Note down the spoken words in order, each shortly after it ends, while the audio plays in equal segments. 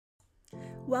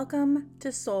Welcome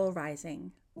to Soul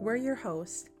Rising. We're your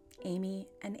hosts, Amy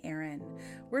and Aaron.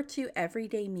 We're two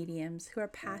everyday mediums who are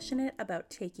passionate about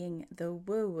taking the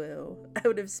woo-woo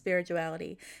out of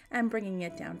spirituality and bringing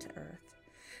it down to earth.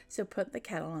 So put the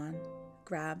kettle on,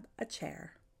 grab a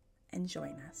chair, and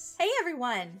join us. Hey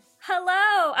everyone.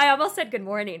 Hello. I almost said good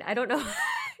morning. I don't know.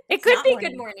 It could be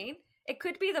good morning. It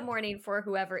could be the morning for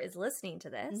whoever is listening to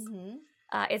this.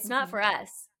 It's not for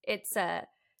us. It's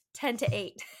 10 to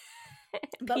 8.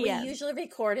 But we PM. usually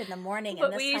record in the morning,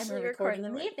 But and we this time usually we're record recording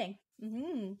in in the the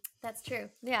evening. That's true.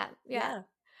 Yeah. Yeah.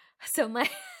 So my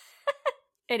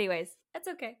anyways, that's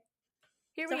okay.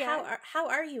 Here So we are. how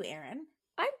are you, Aaron?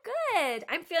 I'm good.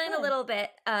 I'm feeling Good. a little bit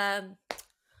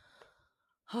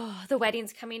the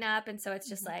wedding's coming up, and so it's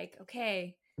just like,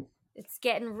 okay, it's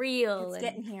getting real. It's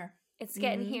getting here. It's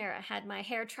getting here. I had my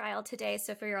hair trial today,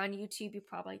 so if you're on YouTube, you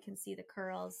probably can see the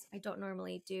curls. I don't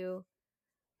normally do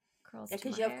curls. Yeah,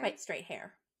 because you have quite straight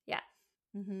hair. Yeah.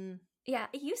 Mm-hmm. Yeah,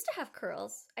 I used to have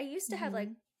curls. I used to have like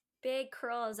big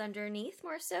curls underneath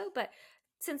more so, but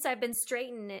since I've been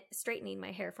straightening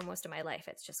my hair for most of my life,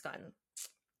 it's just gotten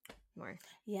more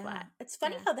flat. It's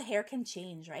funny how the hair can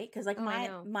change, right? Because like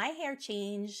Oh, my hair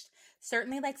changed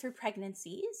certainly like through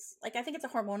pregnancies. Like I think it's a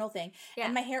hormonal thing. Yeah.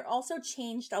 And my hair also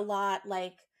changed a lot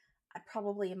like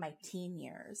probably in my teen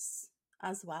years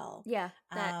as well. Yeah.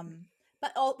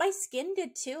 But my skin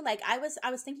did too. Like I was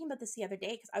thinking about this the other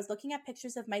day because I was looking at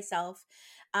pictures of myself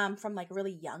from like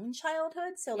really young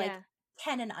childhood, so like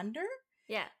 10 and under.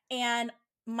 Yeah. And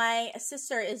my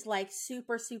sister is like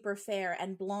super fair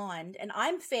and blonde, and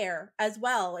I'm fair as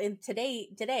well in today,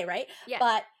 right? Yeah.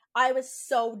 But I was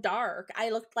so dark. I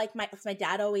looked like my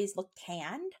dad always looked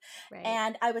tanned. Right.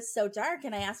 And I was so dark,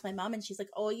 and I asked my mom, and she's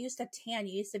like, "Oh, you used to tan.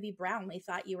 You used to be brown. We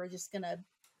thought you were just going to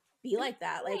be like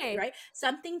that." Like, right?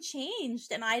 Something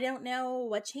changed, and I don't know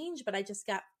what changed, but I just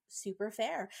got super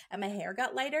fair, and my hair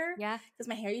got lighter. Yeah. Because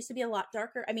my hair used to be a lot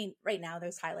darker. I mean, right now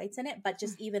there's highlights in it, but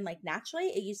just even like naturally,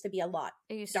 it used to be a lot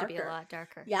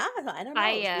darker. Yeah, I don't know.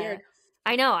 It's weird.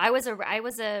 I know. I was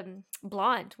a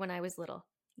blonde when I was little.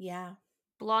 Yeah.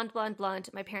 Blonde.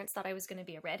 My parents thought I was going to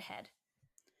be a redhead.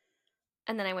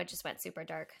 And then I just went super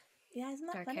dark. Yeah, isn't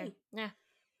that Dark funny? hair. Yeah.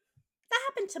 That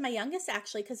happened to my youngest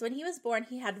actually, because when he was born,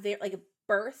 he had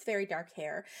very dark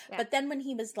hair. Yeah. But then when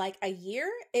he was like a year,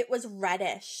 it was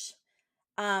reddish.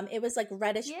 It was like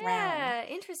reddish brown. Yeah,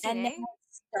 interesting. And now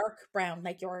it's dark brown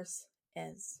like yours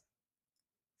is.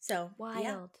 So wild.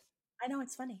 Yeah. I know,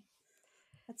 it's funny.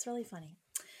 That's really funny.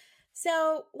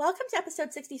 So welcome to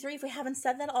episode 63. If we haven't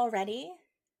said that already.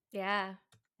 Yeah.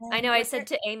 I know. I said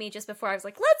to Amy just before, I was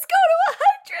like, let's go to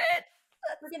 100.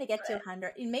 We're going to get to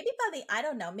 100. Maybe I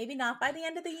don't know, maybe not by the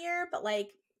end of the year, but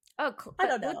like, I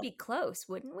don't know. Would be close,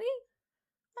 wouldn't we?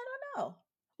 I don't know.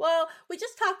 Well, we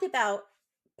just talked about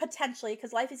potentially,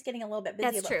 because life is getting a little bit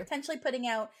busy, That's true. Potentially putting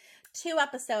out 2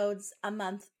 episodes a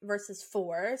month versus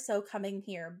 4. So coming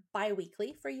here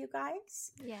bi-weekly for you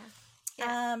guys.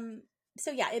 Yeah.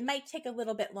 So yeah, it might take a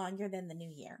little bit longer than the new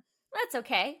year. That's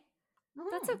okay.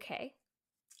 That's okay.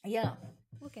 Yeah.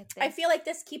 We'll get there. I feel like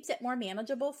this keeps it more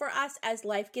manageable for us as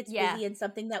life gets busy and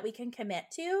something that we can commit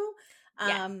to.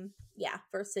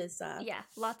 Versus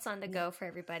lots on the go for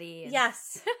everybody.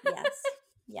 Yes.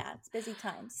 Yeah, it's busy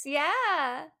times.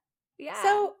 Yeah.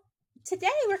 So today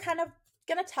we're kind of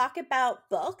going to talk about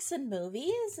books and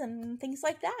movies and things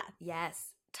like that.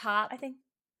 Yes. Top, I think,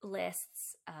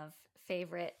 lists of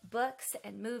favorite books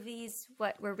and movies,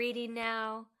 what we're reading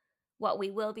now, what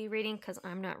we will be reading, because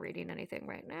I'm not reading anything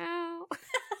right now.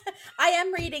 I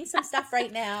am reading some stuff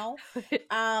right now.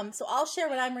 So I'll share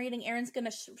what I'm reading. Erin's going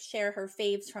to share her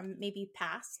faves from maybe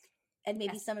past and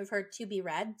maybe some of her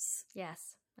to-be-reads.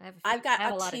 Yes. I have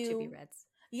a lot of to-be-reads.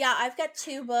 Yeah, I've got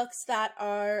 2 books that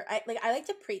are I like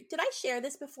to did I share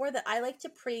this before, that I like to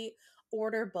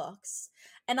pre-order books?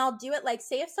 And I'll do it like,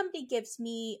 say if somebody gives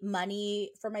me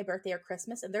money for my birthday or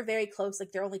Christmas, and they're very close,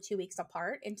 like they're only 2 weeks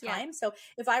apart in time. Yeah. So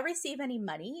if I receive any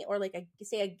money or like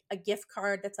a gift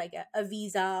card that's like a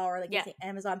Visa or like an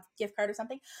Amazon gift card or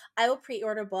something, I will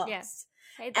pre-order books. Yeah.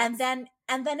 Hey, and then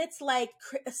it's like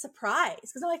a surprise,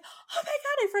 because I'm like, oh my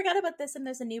God, I forgot about this, and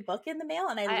there's a new book in the mail,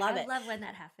 and I love it. I love when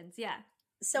that happens. Yeah.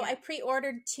 So I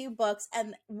pre-ordered 2 books,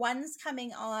 and one's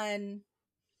coming on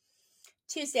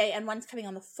Tuesday and one's coming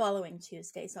on the following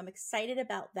Tuesday. So I'm excited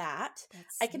about that.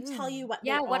 I can tell you what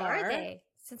they are. What are they?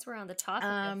 Since we're on the topic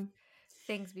of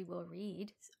things we will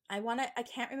read. I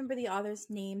can't remember the authors'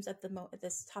 names at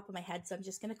this top of my head, so I'm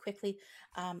just going to quickly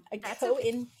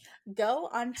go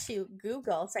onto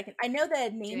Google so I know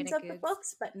the names of the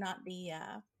books, but not the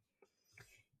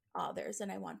authors,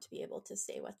 and I want to be able to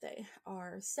say what they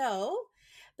are. So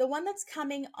the one that's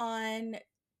coming on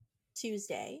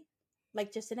Tuesday,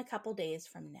 like just in a couple days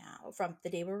from now, from the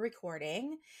day we're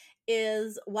recording,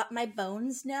 is What My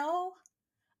Bones Know,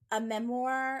 a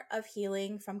memoir of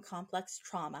healing from complex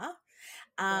trauma.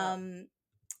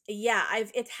 Yeah,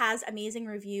 it has amazing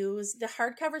reviews. The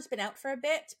hardcover's been out for a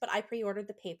bit, but I pre-ordered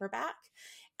the paperback,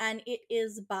 and it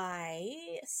is by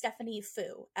Stephanie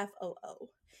Foo, Foo.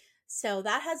 So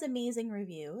that has amazing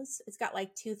reviews. It's got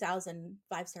like 2,000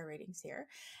 5-star ratings here.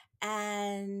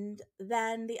 And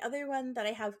then the other one that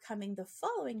I have coming the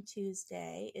following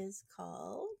Tuesday is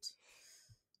called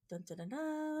dun, dun, dun,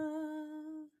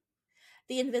 dun,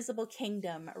 The Invisible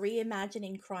Kingdom,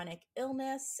 Reimagining Chronic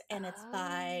Illness, and it's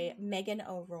by Megan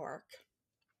O'Rourke.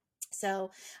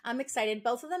 So I'm excited.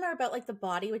 Both of them are about like the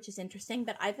body, which is interesting,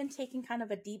 but I've been taking kind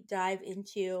of a deep dive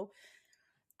into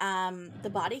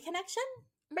the body connection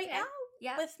right now.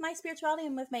 Yeah. With my spirituality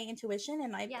and with my intuition.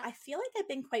 And I feel like I've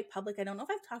been quite public. I don't know if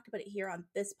I've talked about it here on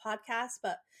this podcast,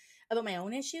 but about my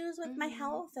own issues with my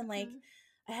health. And like,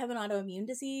 I have an autoimmune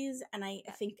disease, and I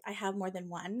think I have more than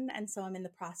one. And so I'm in the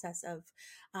process of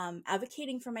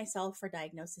advocating for myself for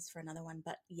diagnosis for another one.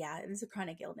 But yeah, it is a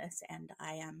chronic illness, and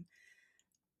I am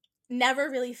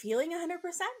never really feeling 100%.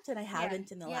 And I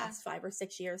haven't in the last 5 or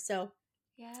 6 years. So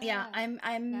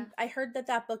I heard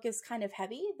that book is kind of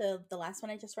heavy, the last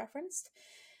one I just referenced,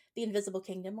 the Invisible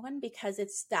Kingdom one, because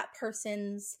it's that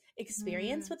person's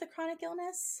experience with the chronic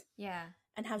illness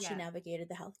and how she navigated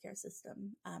the healthcare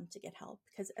system to get help,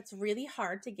 because it's really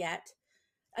hard to get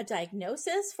a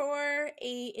diagnosis for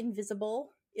a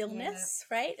invisible illness,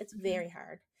 right? It's very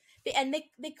hard. And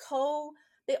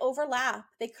they overlap.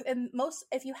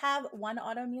 If you have one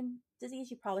autoimmune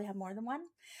disease, you probably have more than one.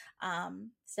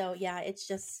 So yeah, it's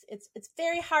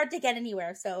very hard to get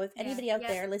anywhere. So if anybody out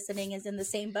there listening is in the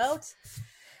same boat,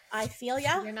 I feel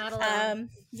ya. You're not alone.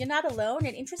 You're not alone.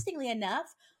 And interestingly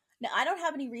enough, now I don't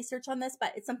have any research on this,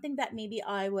 but it's something that maybe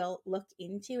I will look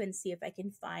into and see if I can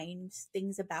find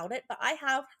things about it. But I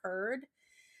have heard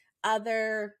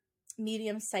other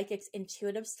mediums, psychics,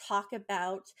 intuitives talk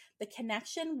about the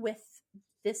connection with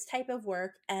this type of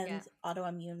work and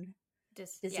autoimmune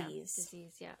disease.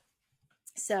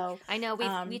 So I know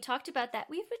we talked about that.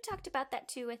 We've talked about that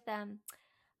too with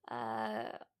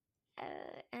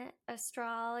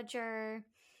astrologer.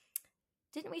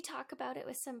 Didn't we talk about it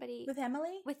with somebody? With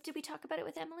Emily? Did we talk about it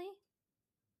with Emily?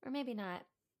 Or maybe not.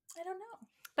 I don't know.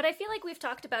 But I feel like we've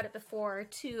talked about it before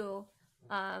too,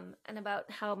 and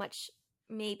about how much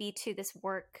maybe to this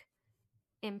work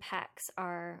impacts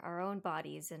our own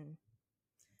bodies and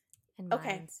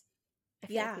minds. I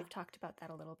feel like we've talked about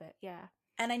that a little bit. Yeah.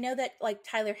 And I know that like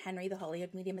Tyler Henry, the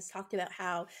Hollywood medium, has talked about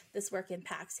how this work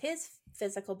impacts his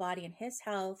physical body and his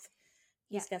health.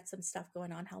 He's got some stuff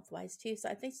going on health-wise too. So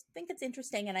I think it's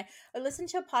interesting. And I listened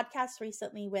to a podcast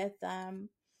recently with,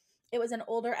 it was an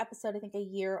older episode, I think a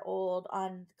year old,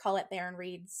 on Colette Baron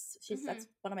Reed's. That's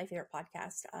one of my favorite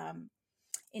podcasts.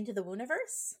 Into the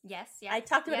Wooniverse. Yes, I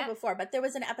talked about it before, but there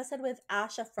was an episode with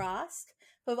Asha Frost,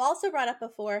 who I've also brought up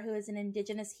before, who is an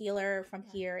Indigenous healer from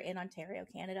here in Ontario,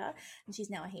 Canada. And she's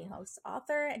now a Hay House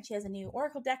author, and she has a new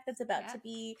Oracle deck that's about to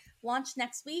be launched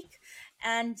next week.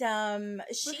 And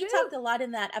she talked a lot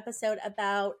in that episode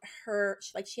about her,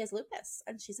 like she has lupus,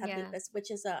 and she's had lupus,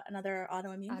 which is another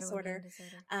autoimmune disorder.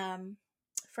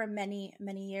 For many,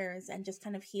 many years, and just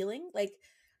kind of healing, like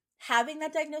having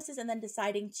that diagnosis and then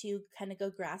deciding to kind of go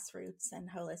grassroots and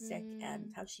holistic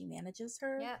and how she manages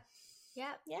her. Yeah.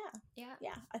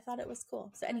 I thought it was cool.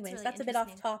 So anyways, that's a bit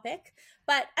off topic,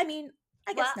 but I mean,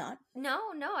 I guess not. No,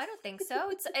 I don't think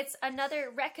so. It's another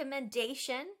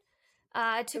recommendation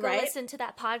to go listen to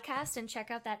that podcast and check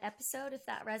out that episode if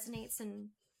that resonates and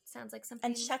sounds like something.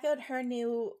 And check out her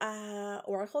new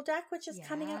Oracle deck, which is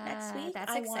coming out next week.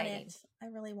 That's exciting. Want it. I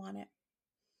really want it.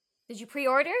 Did you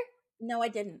pre-order? No, I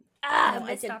didn't. No,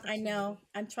 I didn't. I know.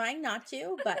 I'm trying not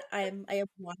to, but I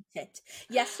want it.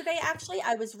 Yesterday, actually,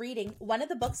 I was reading one of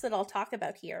the books that I'll talk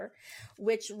about here,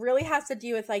 which really has to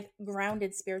do with like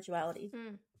grounded spirituality.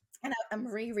 And I'm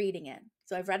rereading it.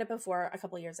 So I've read it before a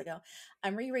couple of years ago.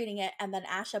 I'm rereading it, and then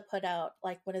Asha put out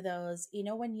like one of those, you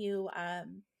know, when you I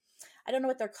don't know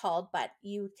what they're called, but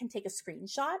you can take a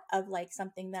screenshot of like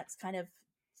something that's kind of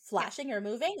flashing or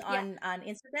moving on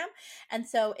Instagram. And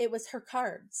so it was her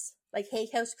cards. Like Hay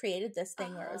House created this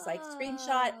thing where it was like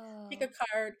screenshot, pick a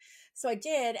card. So I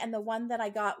did. And the one that I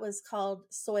got was called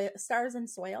Stars and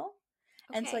Soil.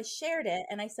 Okay. And so I shared it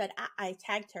and I said, I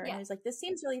tagged her and I was like, this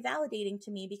seems really validating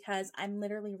to me because I'm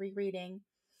literally rereading.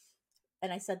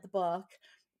 And I said the book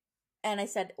and I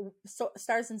said,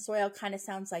 Stars and Soil kind of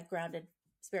sounds like grounded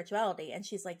spirituality. And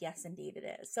she's like, yes, indeed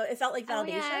it is. So it felt like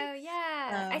validation.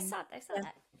 I saw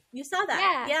that. You saw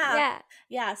that. Yeah, Yeah. yeah.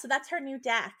 Yeah. So that's her new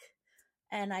deck.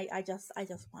 And I just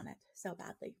want it so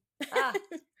badly. Ah,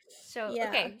 so Yeah.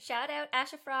 okay, shout out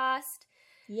Asha Frost.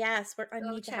 Yes, I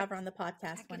Go need to have her on the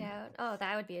podcast check one it day. out. Oh,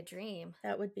 that would be a dream.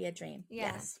 That would be a dream.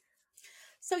 Yeah. Yes.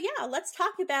 So yeah, let's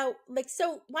talk about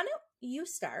so why don't you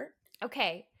start?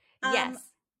 Okay. Yes.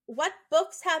 What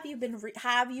books have you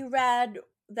read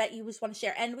that you just want to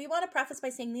share? And we want to preface by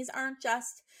saying these aren't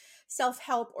just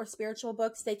self-help or spiritual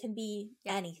books. They can be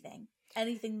anything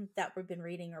that we've been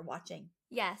reading or watching.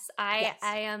 Yes, I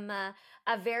am a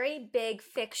very big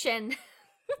fiction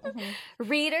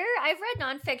reader. I've read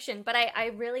nonfiction, but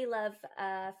I really love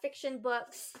fiction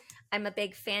books. I'm a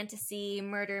big fantasy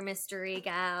murder mystery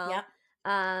gal. Yep.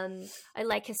 I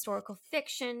like historical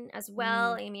fiction as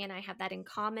well. Amy and I have that in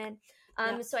common.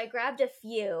 So I grabbed a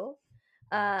few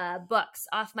books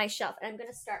off my shelf, and I'm going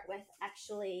to start with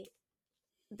actually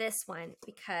this one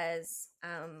because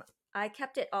I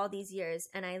kept it all these years,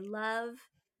 and I love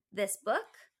this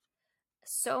book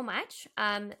so much.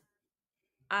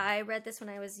 I read this when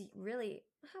I was really,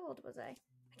 how old was I?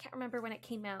 I can't remember when it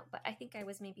came out, but I think I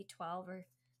was maybe 12 or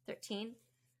 13.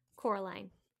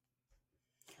 Coraline.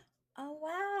 Oh,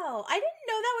 wow. I didn't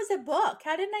know that was a book.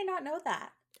 How didn't I not know that?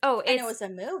 Oh, it was a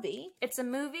movie. It's a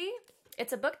movie.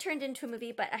 It's a book turned into a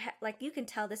movie, but like you can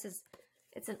tell it's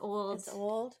an old. It's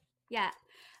old. Yeah.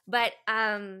 But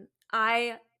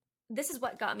this is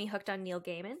what got me hooked on Neil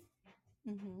Gaiman.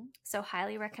 So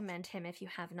highly recommend him if you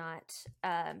have not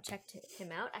checked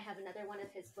him out. I have another one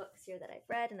of his books here that I've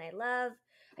read and I love.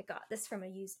 I got this from a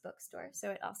used bookstore, so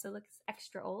it also looks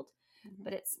extra old.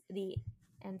 But it's the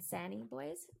Anansi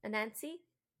Boys. Anansi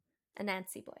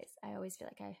Boys. I always feel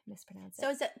like I mispronounce it. So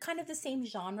is it kind of the same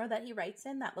genre that he writes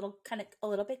in? That little kind of a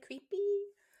little bit creepy?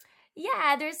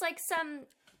 Yeah, there's like some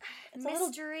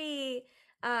mystery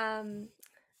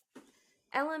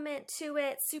element to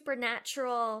it,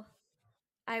 supernatural,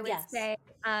 I would say.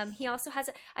 He also has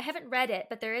I haven't read it,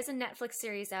 but there is a Netflix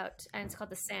series out, and it's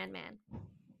called The Sandman.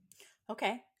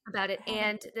 Okay. About it,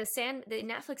 and the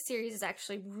Netflix series is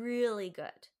actually really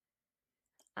good.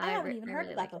 I haven't even heard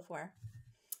of that before.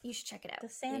 You should check it out. The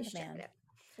Sandman.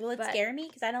 Will it scare me?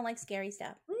 Because I don't like scary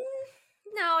stuff.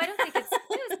 No, I don't think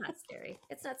it's not scary.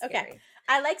 It's not scary. Okay.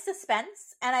 I like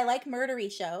suspense and I like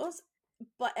murdery shows,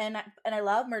 but and I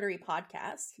love murdery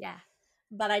podcasts. Yeah.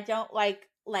 But I don't like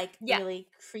really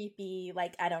creepy,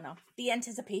 like, I don't know, the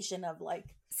anticipation of like.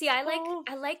 See, I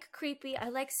like creepy. I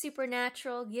like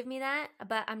supernatural. Give me that.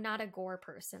 But I'm not a gore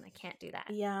person. I can't do that.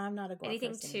 Yeah, I'm not a gore person.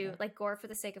 Anything too like gore for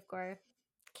the sake of gore.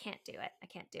 Can't do it. I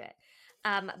can't do it.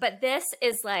 But this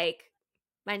is like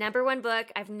my number one book.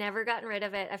 I've never gotten rid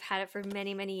of it. I've had it for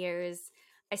many, many years.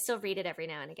 I still read it every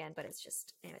now and again, but it's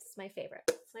just, it's my favorite.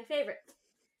 It's my favorite.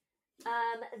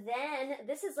 Then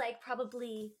this is like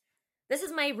this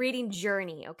is my reading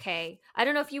journey. Okay. I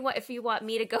don't know if you want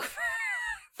me to go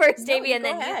first, Amy, and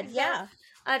then go ahead. Yeah.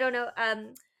 I don't know.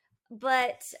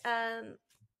 But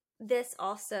this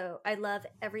also, I love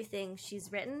everything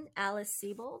she's written. Alice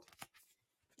Sebold.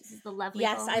 This is The Lovely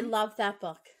Bones. I love that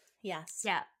book. Yes.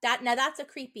 Yeah. That's a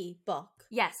creepy book.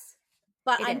 Yes.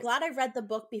 But I'm glad I read the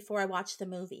book before I watched the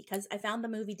movie because I found the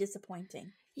movie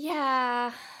disappointing.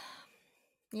 Yeah.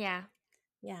 Yeah.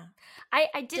 Yeah. I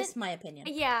didn't. Just my opinion.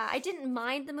 Yeah. I didn't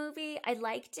mind the movie. I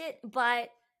liked it, but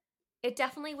it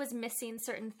definitely was missing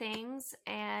certain things.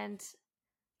 And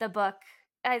the book,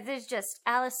 there's just,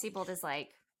 Alice Sebold is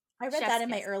like. I read that in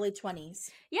my early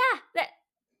 20s. Yeah. That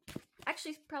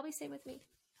actually probably same with me.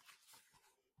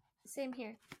 Same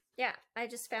here. Yeah, I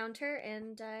just found her,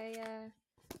 and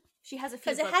she has a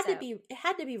few. Because it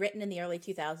had to be written in the early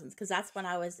 2000s, because that's when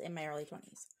I was in my early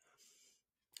 20s.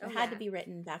 It had to be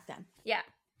written back then. Yeah,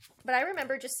 but I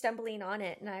remember just stumbling on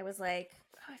it, and I was like,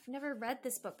 "Oh, I've never read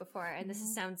this book before," and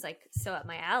this sounds like so up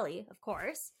my alley. Of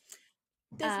course,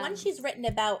 there's one she's written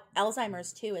about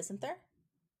Alzheimer's too, isn't there?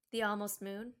 The Almost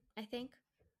Moon, I think.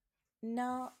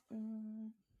 No,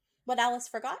 what Alice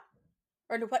forgot,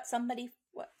 or what somebody.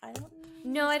 What I don't know.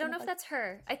 No, I don't know if that's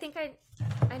her. I think I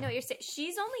know what you're saying.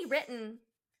 She's only written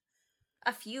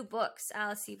a few books,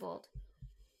 Alice Sebold.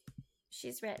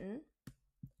 She's written.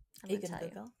 You can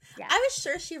Google. Yeah. I was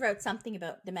sure she wrote something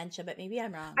about dementia, but maybe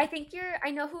I'm wrong. I think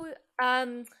I know who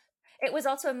it was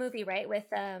also a movie, right? With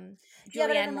Julianne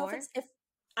but I don't know Moore.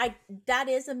 That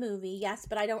is a movie, yes,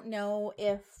 but I don't know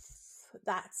if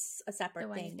that's a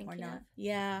separate thing or not.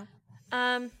 Yeah.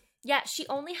 Yeah, she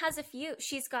only has a few.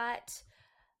 She's got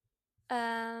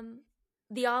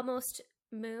The Almost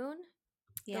Moon,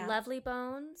 The Lovely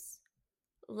Bones,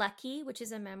 Lucky, which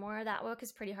is a memoir. That book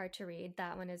is pretty hard to read.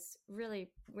 That one is really,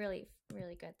 really,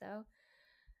 really good, though.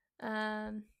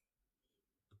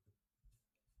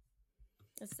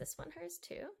 Is this one hers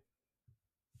too?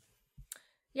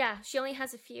 Yeah, she only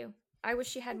has a few. I wish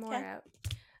she had more out.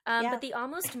 But The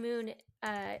Almost Moon,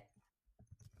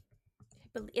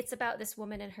 it's about this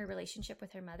woman and her relationship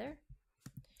with her mother.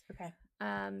 Okay.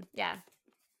 Yeah.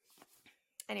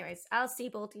 Anyways, I'll see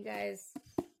both you guys.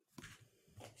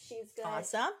 She's good.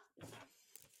 Awesome.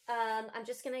 I'm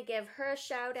just gonna give her a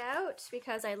shout out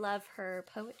because I love her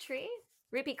poetry.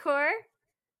 Ruby Kaur.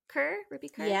 Ruby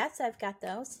Kaur. Yes, I've got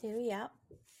those too. Yeah.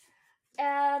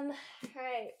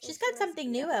 Right. She's got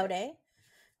something new out, eh?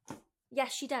 Yeah,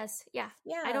 she does. Yeah.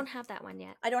 Yeah. I don't have that one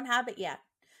yet. I don't have it yet,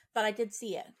 but I did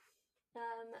see it.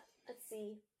 Let's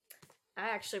see. I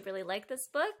actually really like this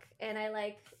book, and I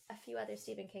like a few other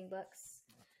Stephen King books.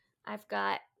 I've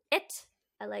got It.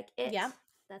 I like It. Yeah.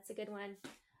 That's a good one.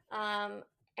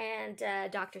 And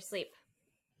Dr. Sleep.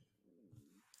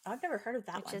 I've never heard of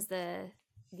that one. Which is the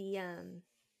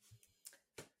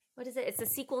what is it? It's the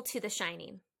sequel to The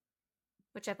Shining,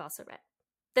 which I've also read.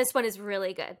 This one is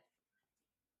really good.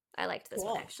 I liked this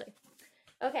one, actually.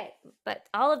 Okay, but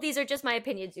all of these are just my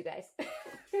opinions, you guys.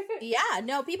 Yeah,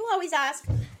 no, people always ask,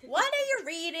 what are you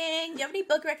reading? Do you have any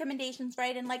book recommendations,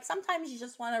 right? And like sometimes you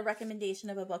just want a recommendation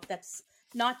of a book that's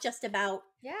not just about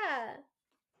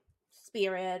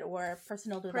spirit or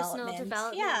personal development.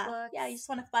 Yeah, books. Yeah, you just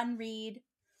want a fun read.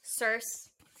 Circe.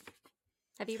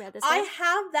 Have you read this I one?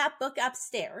 have that book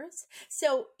upstairs.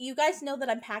 So you guys know that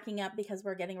I'm packing up because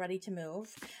we're getting ready to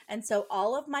move. And so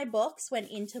all of my books went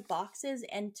into boxes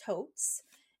and totes,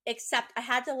 except I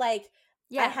had to I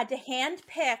had to hand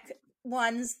pick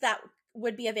ones that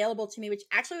would be available to me, which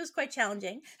actually was quite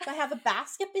challenging. So I have a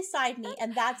basket beside me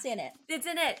and that's in it. It's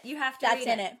in it. You have to read it.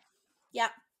 That's in it.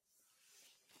 Yep.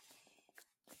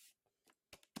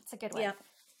 It's a good one. Yep.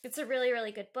 It's a really,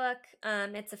 really good book.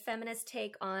 It's a feminist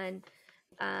take on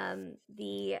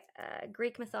the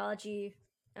Greek mythology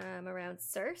around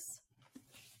Circe.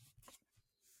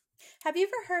 Have you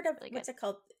ever heard of, what's it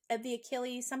called? The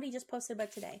Achilles. Somebody just posted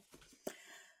about today.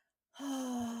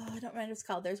 Oh, I don't remember what it's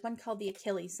called. There's one called the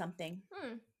Achilles something.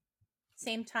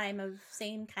 Same kind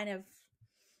of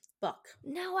book.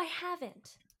 No, I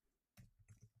haven't.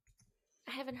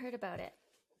 I haven't heard about it.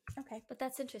 Okay. But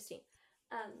that's interesting.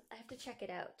 I have to check it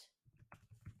out.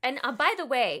 And by the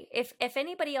way, if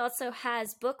anybody also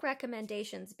has book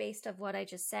recommendations based on what I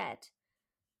just said,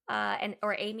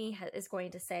 or Amy is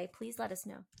going to say, please let us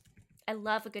know. I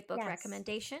love a good book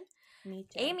recommendation. Me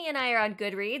too. Amy and I are on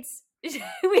Goodreads.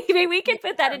 we can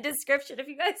put that in description if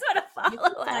you guys want to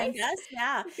follow us. Find us,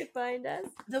 yeah. You can find us.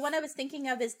 The one I was thinking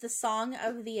of is The Song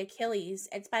of the Achilles.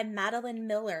 It's by Madeline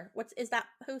Miller. Is that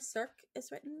who Cirque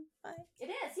is written by? It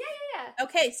is, yeah.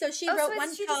 Okay, so she wrote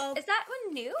one called. Is that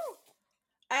one new?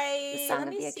 Let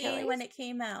me see when it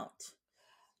came out.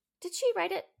 Did she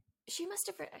write it? She must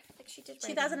have. I think she did.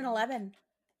 2011.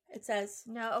 It says.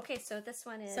 No. Okay, so this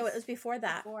one is. So it was before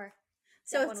that.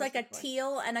 So it's like a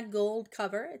teal and a gold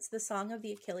cover. It's The Song of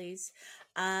the Achilles.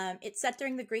 It's set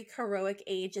during the Greek heroic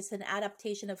age. It's an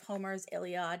adaptation of Homer's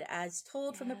Iliad as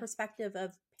told from the perspective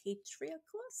of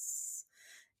Patroclus.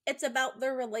 It's about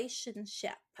their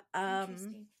relationship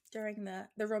during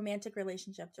the romantic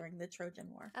relationship during the Trojan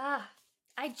War.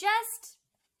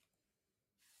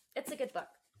 It's a good book.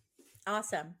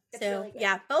 Awesome. It's so really good.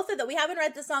 Yeah, both of them. We haven't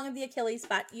read The Song of the Achilles,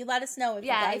 but you let us know if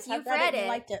you guys have read it and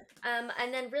liked it.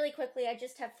 And then really quickly, I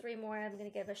just have 3 more. I'm going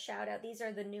to give a shout out. These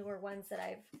are the newer ones that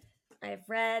I've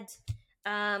read.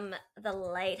 The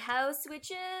Lighthouse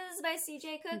Witches by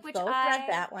C.J. Cook, which both read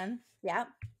that one. Yeah,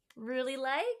 really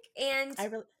like. And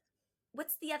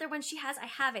what's the other one she has? I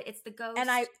have it. It's The Ghost.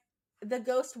 And The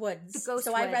Ghost Woods.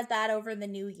 I read that over the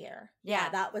new year. Yeah,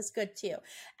 that was good too.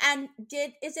 And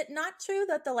is it not true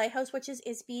that The Lighthouse Witches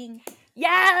is being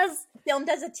filmed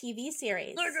as a TV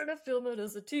series? They're gonna film it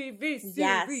as a TV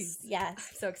series. Yes.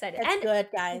 I'm so excited. It's good,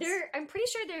 guys. I'm pretty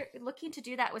sure they're looking to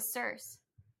do that with Circe.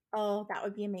 Oh, that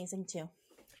would be amazing too.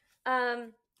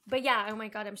 But yeah, oh my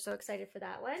god, I'm so excited for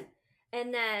that one.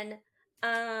 And then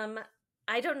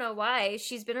I don't know why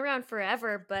she's been around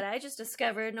forever, but I just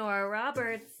discovered Nora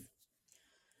Roberts.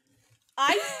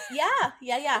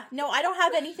 Yeah. No, I don't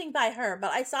have anything by her,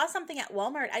 but I saw something at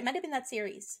Walmart. It might have been that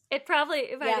series. It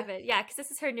might have been. Yeah, because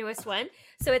this is her newest one.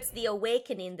 So it's The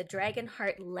Awakening, the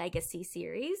Dragonheart Legacy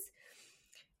series.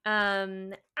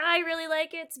 I really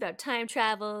like it. It's about time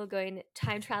travel, going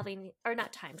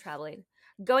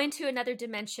to another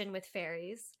dimension with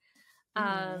fairies.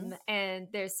 And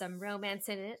there's some romance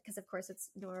in it because of course it's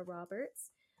Nora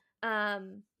Roberts.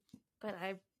 But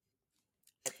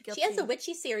she has a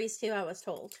witchy series too, I was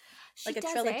told. Like a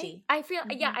trilogy. I feel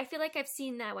like I've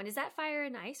seen that one. Is that Fire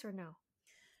and Ice or no?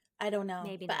 I don't know.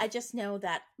 Maybe but not. I just know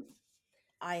that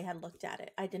I had looked at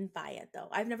it. I didn't buy it though.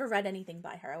 I've never read anything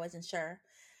by her. I wasn't sure.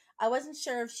 I wasn't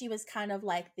sure if she was kind of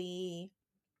like the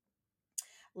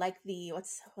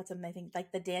what's amazing,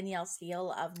 like the Danielle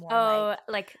Steele of more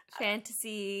like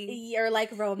fantasy or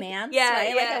like romance, yeah, right?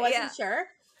 Yeah, like I wasn't sure.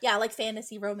 Yeah, like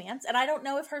fantasy romance. And I don't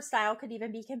know if her style could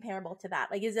even be comparable to that.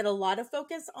 Like, is it a lot of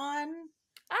focus on?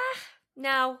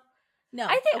 No. No.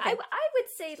 I think okay. I would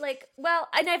say like, well,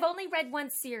 and I've only read one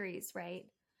series, right?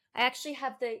 I actually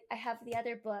have the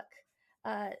other book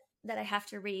that I have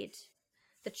to read,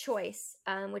 The Choice,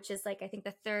 which is like I think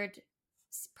the third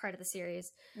part of the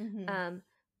series. Mm-hmm.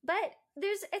 But I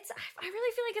really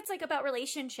feel like it's like about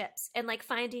relationships and like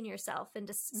finding yourself and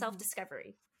just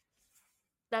self-discovery.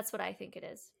 That's what I think it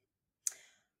is.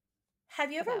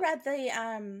 Have you ever read the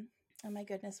oh my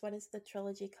goodness, what is the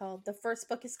trilogy called? The first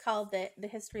book is called The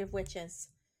History of Witches.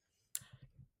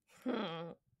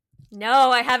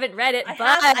 No, I haven't read it, I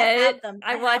have them.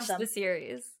 I watched the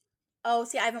series. Oh,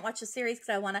 see, I haven't watched the series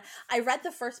because I read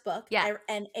the first book. Yeah.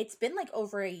 And it's been like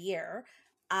over a year.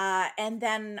 And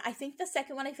then I think the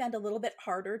second one I found a little bit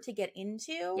harder to get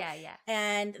into. Yeah.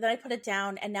 And then I put it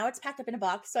down, and now it's packed up in a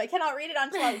box, so I cannot read it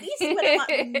until at least when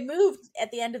it moved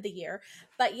at the end of the year.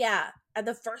 But yeah,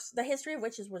 the History of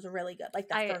Witches was really good, like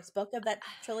the first book of that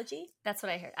trilogy. That's what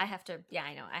I heard. I have to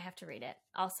read it.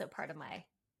 Also part of my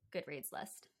Goodreads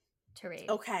list to read.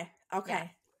 Okay. Yeah.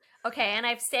 Okay, and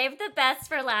I've saved the best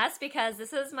for last because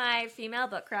this is my female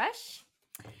book crush.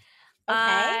 Okay.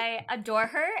 I adore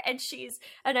her, and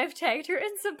I've tagged her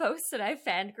in some posts, and I've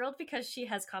fangirled because she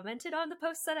has commented on the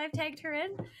posts that I've tagged her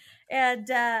in. And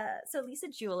so Lisa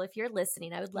Jewell, if you're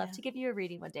listening, I would love to give you a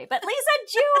reading one day. But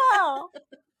Lisa Jewell!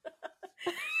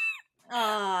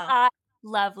 I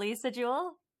love Lisa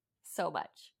Jewell so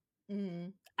much. Mm-hmm.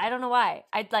 I don't know why.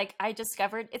 I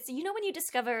discovered it's when you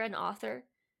discover an author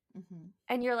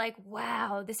and you're like,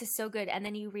 wow, this is so good. And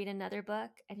then you read another book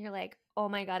and you're like, oh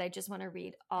my God, I just want to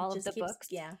read all of the books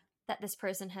that this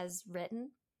person has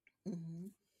written. Mm-hmm.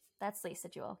 That's Lisa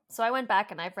Jewell. So I went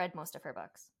back and I've read most of her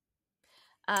books.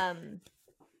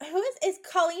 Who is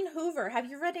Colleen Hoover? Have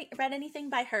you read anything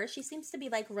by her? She seems to be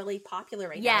like really popular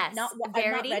right now. Yes. I've not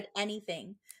read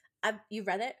anything. You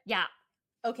read it? Yeah.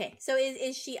 Okay. So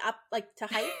is she up like to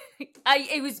hype?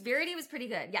 Verity was pretty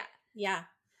good. Yeah. Yeah.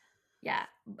 Yeah.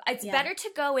 It's better to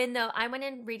go in though. I went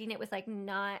in reading it with like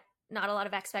not a lot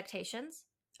of expectations.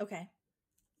 Okay.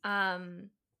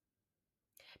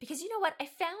 Because you know what? I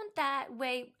felt that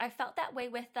way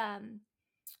with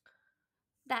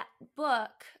that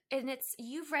book, and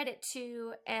you've read it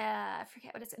too. I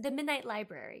forget what it's, The Midnight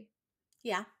Library.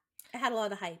 Yeah. It had a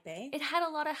lot of hype, eh? It had a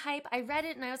lot of hype. I read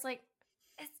it and I was like,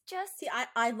 it's just... See,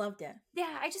 I loved it.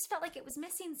 Yeah, I just felt like it was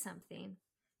missing something.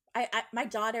 I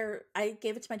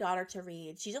gave it to my daughter to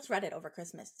read. She just read it over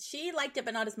Christmas. She liked it,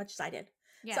 but not as much as I did.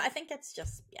 Yeah. So I think it's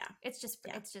just, It's just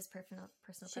personal.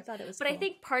 She thought it was But cool. I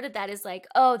think part of that is like,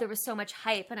 oh, there was so much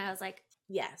hype. And I was like...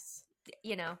 Yes.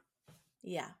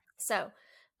 Yeah. So...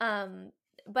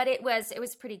 but it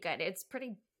was pretty good. It's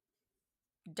pretty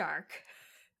dark.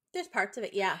 There's parts of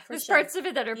it, yeah, There's parts of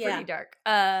it that are pretty dark.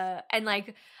 And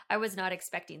like, I was not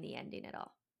expecting the ending at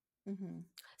all. Mm-hmm.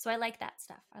 So I like that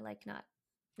stuff. I like not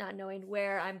knowing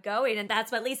where I'm going, and that's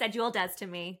what Lisa Jewell does to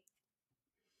me.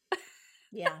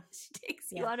 Yeah, she takes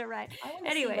you on a ride.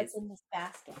 Anyways, see what's in this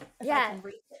basket.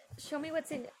 Show me what's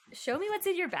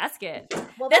in your basket.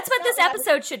 Well, that's what this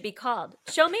episode should be called.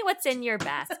 Show me what's in your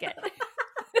basket.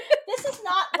 This is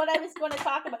not what I was going to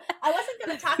talk about. I wasn't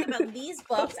going to talk about these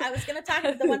books. I was going to talk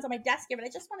about the ones on my desk here, but I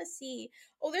just want to see.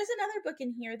 Oh, there's another book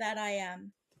in here that I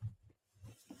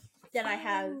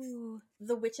have,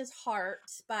 The Witch's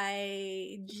Heart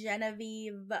by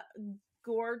Genevieve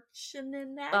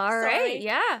Gorchinanek. All right,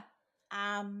 yeah.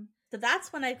 So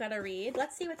that's one I've got to read.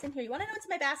 Let's see what's in here. You want to know what's in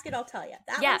my basket? I'll tell you.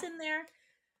 That one's in there.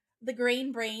 The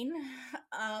Grain Brain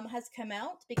has come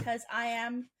out because I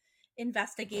am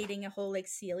investigating a whole like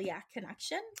celiac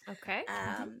connection. Okay.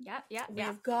 Yeah.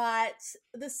 We've got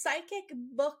The Psychic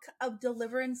Book of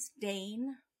Deliverance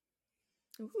Dane.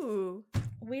 Ooh.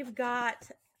 We've got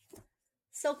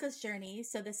Silka's Journey.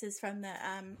 So this is from the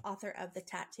author of The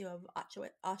Tattoo of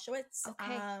Auschwitz.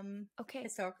 Okay.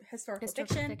 Historical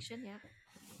fiction. Yeah.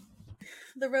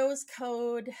 The Rose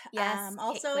Code. Yes.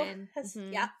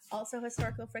 Also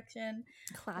historical fiction.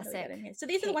 Classic. So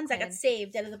these are the ones that got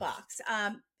saved out of the box.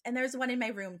 And there's one in my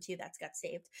room too that's got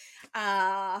saved.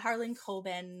 Harlan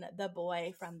Coben, The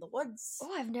Boy from the Woods.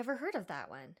 Oh, I've never heard of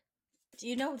that one. Do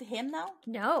you know him though?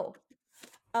 No.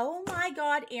 Oh my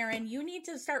God, Erin, you need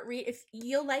to start read if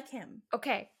you'll like him.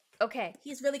 Okay.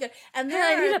 He's really good. And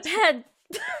I need a pen.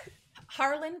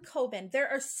 Harlan Coben. There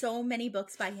are so many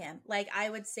books by him. Like, I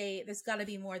would say there's got to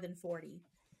be more than 40.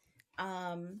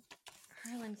 Harlan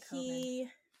Coben.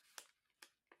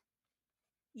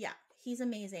 Yeah, he's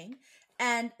amazing.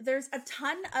 And there's a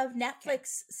ton of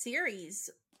Netflix series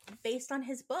based on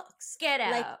his books. Get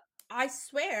out. Like, I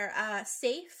swear,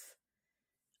 Safe,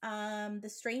 The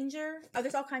Stranger. Oh,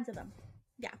 there's all kinds of them.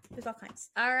 Yeah, there's all kinds.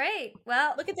 All right.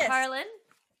 Well, look at this. Harlan,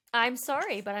 I'm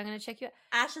sorry, but I'm going to check you out.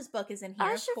 Ash's book is in here,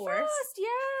 Asher of course. Frost,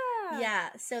 yeah. Yeah,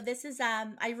 so this is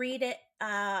I read it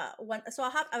one, so I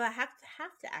have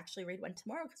to actually read one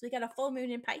tomorrow because we got a full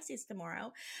moon in Pisces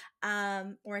tomorrow.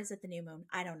 Or is it the new moon?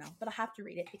 I don't know, but I'll have to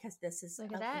read it because this is Look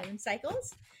of at the that. moon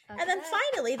cycles. Look And then at that.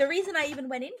 finally, the reason I even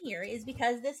went in here is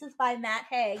because this is by Matt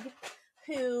Haig,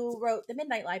 who wrote The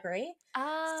Midnight Library.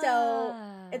 So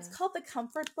it's called The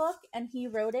Comfort Book, and he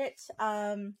wrote it.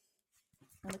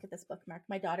 Look at this bookmark.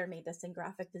 My daughter made this in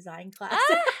graphic design class.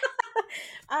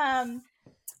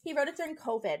 He wrote it during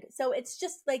COVID. So it's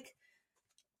just like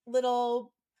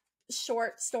little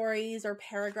short stories or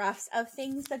paragraphs of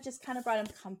things that just kind of brought him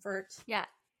comfort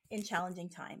in challenging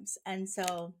times. And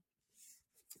so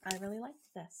I really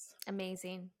liked this.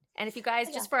 Amazing. And if you guys,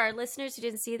 just for our listeners who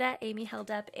didn't see that, Amy held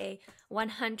up a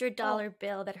 $100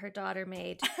 bill that her daughter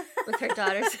made with her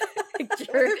daughter's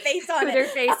picture, her face on with it. her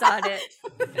face on it.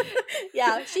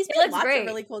 Yeah, she's made lots of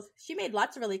really cool. She made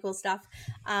lots of really cool stuff.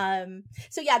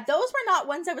 So yeah, those were not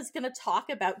ones I was going to talk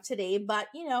about today, but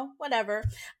you know, whatever.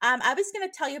 I was going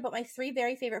to tell you about my 3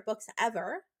 very favorite books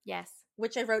ever. Yes,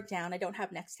 which I wrote down. I don't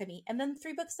have next to me, and then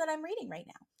 3 books that I'm reading right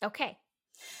now. Okay,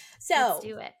 so let's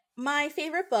do it. My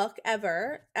favorite book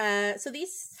ever. So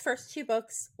these first 2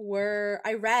 books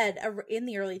I read in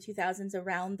the early 2000s,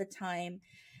 around the time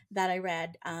that I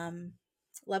read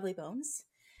Lovely Bones.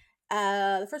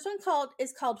 The first one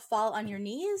is called Fall on Your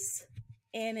Knees,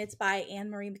 and it's by Anne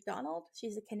Marie MacDonald.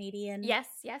 She's a Canadian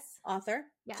author.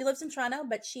 Yeah. She lives in Toronto,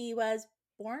 but she was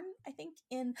born, I think,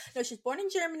 she's born in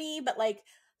Germany, but like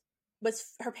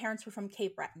her parents were from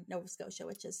Cape Breton, Nova Scotia,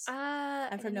 which is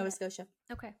I'm from Nova Scotia.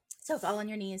 Okay. So Fall on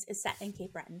Your Knees is set in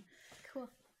Cape Breton. Cool.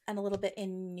 And a little bit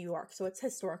in New York. So it's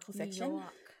historical fiction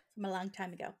from a long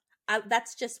time ago.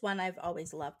 That's just one I've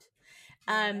always loved.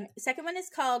 The second one is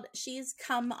called She's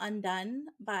Come Undone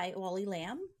by Wally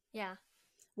Lamb. Yeah.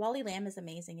 Wally Lamb is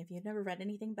amazing. If you've never read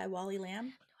anything by Wally Lamb.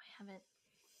 No, I haven't.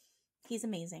 He's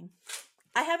amazing.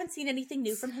 I haven't seen anything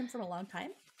new from him from a long time.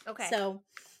 Okay. So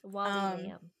Wally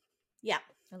Lamb. Yeah.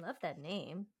 I love that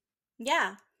name.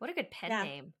 Yeah. What a good pen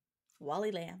name.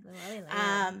 Wally Lamb. Wally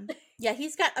Lamb. Yeah,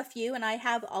 he's got a few, and I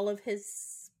have all of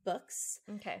his books.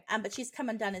 Okay. But She's Come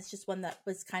Undone is just one that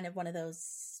was kind of one of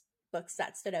those books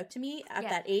that stood out to me at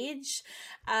that age.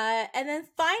 And then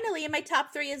finally, in my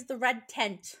top 3 is The Red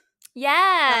Tent.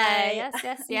 Yeah.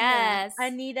 Yes.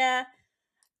 Anita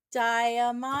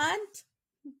Diamant.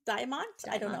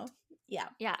 I don't know. Yeah.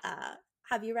 Yeah.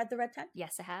 Have you read The Red Tent?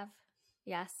 Yes, I have.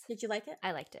 Yes. Did you like it?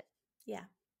 I liked it. Yeah.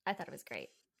 I thought it was great.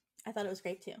 I thought it was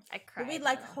great too. I cried. We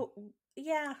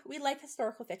like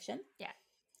historical fiction. Yeah.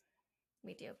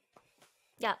 We do.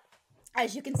 Yeah.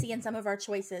 As you can see in some of our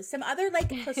choices. Some other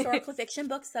like historical fiction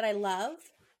books that I love.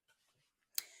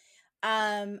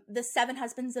 The 7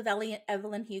 Husbands of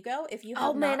Evelyn Hugo. If you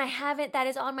have man, I haven't. That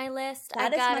is on my list. I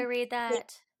gotta read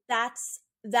that.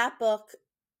 That book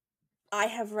I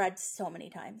have read so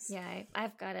many times. Yeah,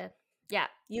 I've gotta. Yeah.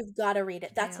 You've got to read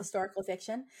it. That's historical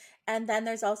fiction. And then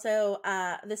there's also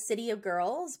The City of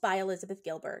Girls by Elizabeth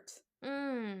Gilbert.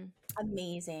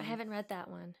 Amazing. I haven't read that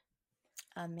one.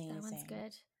 Amazing. That one's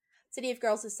good. City of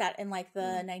Girls is set in like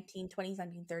the 1920s,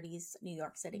 1930s New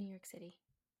York City. New York City.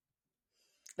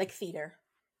 Like theater.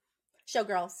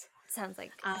 Showgirls. Sounds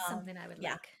like something I would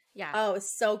like. Yeah. Oh, it was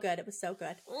so good. It was so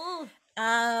good. Ooh.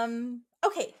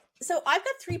 Okay. So I've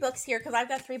got 3 books here because I've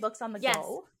got 3 books on the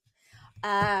go.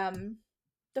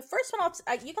 The first one,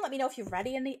 you can let me know if you've read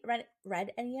any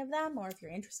of them, or if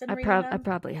you're interested in reading them. I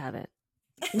probably haven't.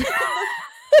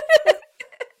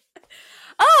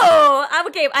 Oh, I'm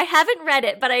okay. I haven't read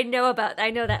it, but I know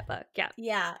that book. Yeah.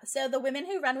 Yeah. So The Women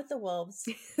Who Run with the Wolves.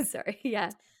 Sorry.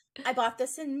 Yeah. I bought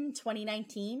this in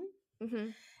 2019,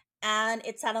 and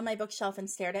it sat on my bookshelf and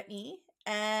stared at me.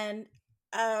 And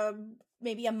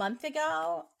maybe a month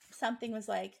ago, something was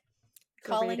like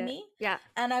calling me. Yeah.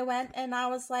 And I went and I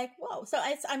was like, whoa. So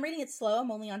I'm reading it slow. I'm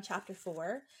only on chapter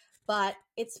 4, but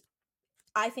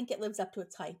I think it lives up to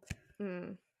its hype.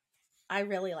 I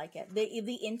really like it.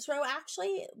 The intro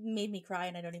actually made me cry,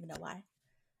 and I don't even know why.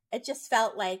 It just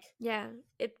felt like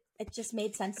it just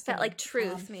made sense. It felt like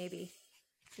truth, maybe.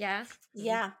 Yeah.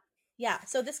 Yeah.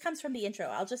 So this comes from the intro.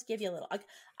 I'll just give you a little.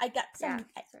 I got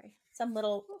some some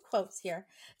little quotes here.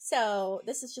 So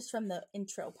this is just from the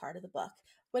intro part of the book.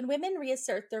 When women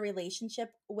reassert their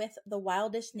relationship with the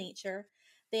wildish nature,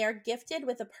 they are gifted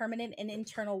with a permanent and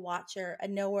internal watcher, a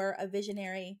knower, a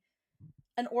visionary,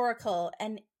 an oracle,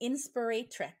 an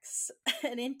inspiratrix,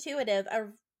 an intuitive, a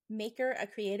maker, a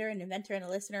creator, an inventor, and a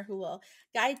listener who will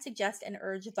guide, suggest, and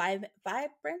urge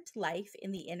vibrant life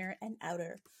in the inner and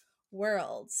outer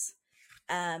worlds.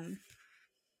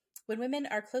 When women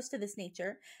are close to this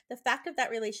nature, the fact of that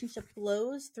relationship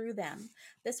flows through them.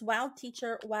 This wild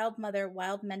teacher, wild mother,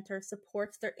 wild mentor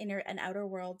supports their inner and outer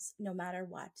worlds no matter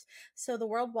what. So the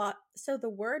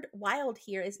word wild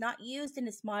here is not used in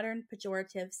its modern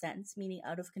pejorative sense, meaning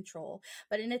out of control,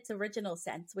 but in its original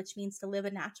sense, which means to live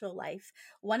a natural life,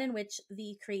 one in which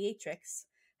the creatrix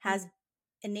has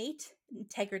innate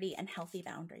integrity and healthy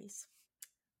boundaries.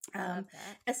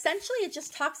 Essentially, it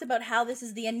just talks about how this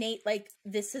is the innate, like,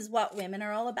 this is what women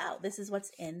are all about. This is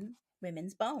what's in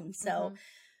women's bones. So,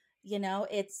 you know,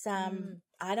 it's,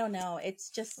 I don't know.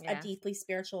 It's just a deeply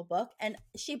spiritual book. And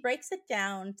she breaks it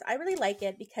down. I really like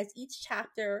it because each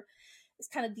chapter is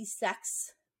kind of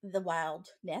dissects the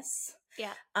wildness.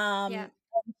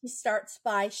 She starts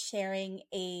by sharing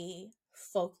a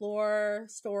folklore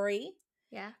story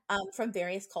from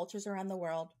various cultures around the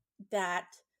world that...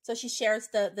 So she shares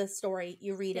the story,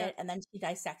 you read it, and then she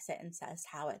dissects it and says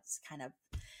how it's kind of,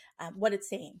 what it's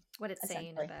saying. What it's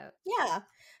saying about. Yeah.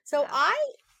 So I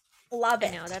love it.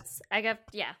 I know,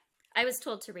 I was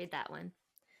told to read that one.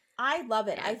 I love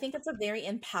it. I think it's a very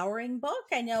empowering book.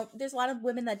 I know there's a lot of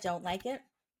women that don't like it.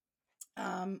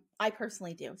 I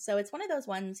personally do. So it's one of those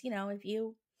ones, you know, if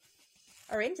you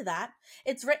are into that.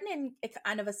 It's written in a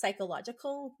kind of a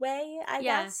psychological way, I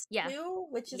guess, too,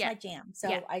 which is my jam. So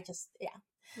I just,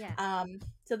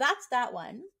 so that's that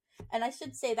one. And I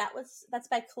should say that's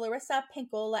by Clarissa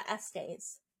Pinkola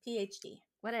Estes, PhD.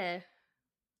 What a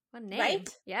name. Right?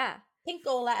 Yeah.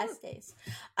 Pinkola Estes.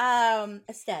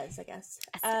 Estes, I guess.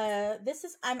 This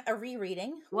is, I'm a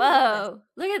rereading. Whoa.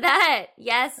 Look at that.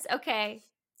 Yes. Okay.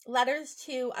 Letters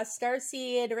to a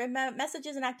starseed,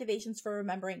 messages and activations for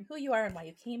remembering who you are and why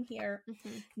you came here.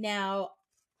 Now,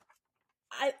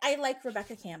 I like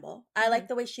Rebecca Campbell. I like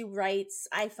the way she writes.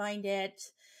 I find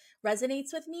it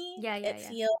resonates with me.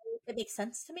 It makes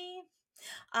sense to me.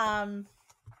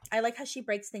 I like how she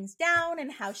breaks things down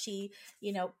and how she,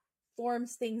 you know,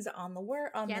 forms things on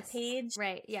the page.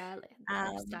 Right. Yeah.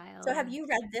 Style. So have you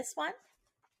read this one?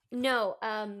 No.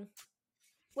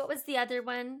 What was the other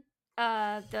one?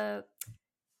 The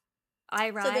I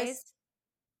Rise.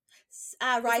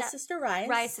 Rise Sister Rise.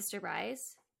 Rise Sister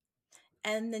Rise.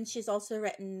 And then she's also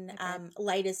written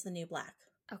Light is the New Black.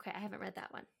 Okay, I haven't read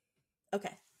that one.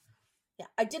 Okay. Yeah,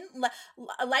 I didn't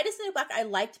Light is the New Black I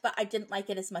liked, but I didn't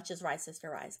like it as much as Rise Sister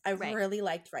Rise. I really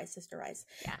liked Rise Sister Rise.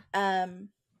 Yeah.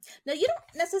 No, you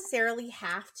don't necessarily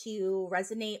have to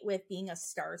resonate with being a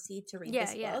starseed to read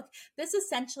this book. This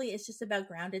essentially is just about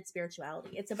grounded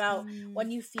spirituality. It's about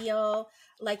when you feel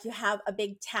like you have a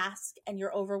big task and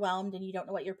you're overwhelmed and you don't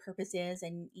know what your purpose is,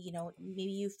 and you know,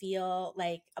 maybe you feel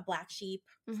like a black sheep.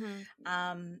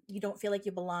 You don't feel like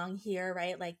you belong here,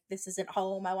 right? Like, this isn't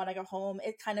home. I want to go home.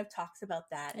 It kind of talks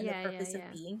about that and the purpose of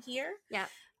being here. Yeah.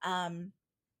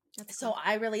 So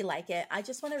I really like it. I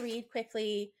just want to read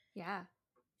quickly. Yeah.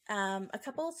 A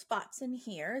couple of spots in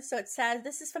here. So it says,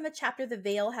 this is from the chapter, The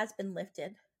Veil Has Been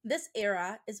Lifted. This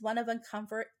era is one of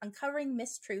uncovering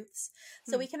mistruths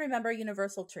so we can remember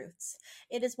universal truths.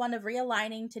 It is one of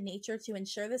realigning to nature to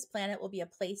ensure this planet will be a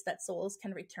place that souls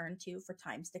can return to for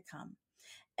times to come.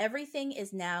 Everything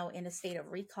is now in a state of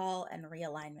recall and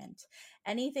realignment.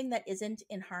 Anything that isn't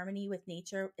in harmony with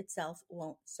nature itself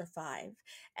won't survive.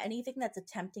 Anything that's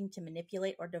attempting to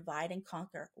manipulate or divide and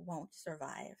conquer won't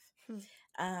survive.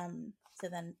 So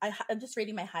then I'm just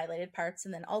reading my highlighted parts,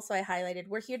 and then also I highlighted,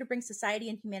 we're here to bring society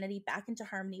and humanity back into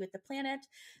harmony with the planet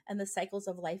and the cycles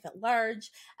of life at large.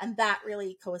 And that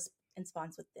really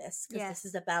corresponds with this, because this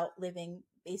is about living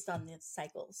based on the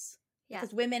cycles.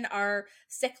 Because women are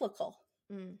cyclical,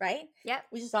 right? Yep.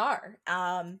 We just are.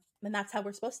 And that's how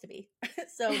we're supposed to be.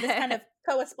 So this kind of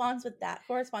corresponds with that.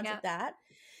 With that.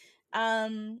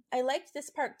 I liked this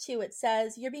part too. It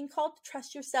says, you're being called to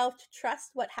trust yourself, to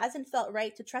trust what hasn't felt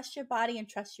right, to trust your body and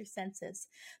trust your senses.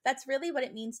 That's really what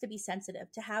it means to be sensitive,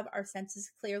 to have our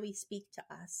senses clearly speak to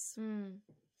us.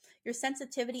 Your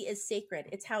sensitivity is sacred.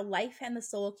 It's how life and the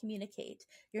soul communicate.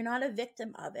 You're not a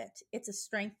victim of it. It's a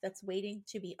strength that's waiting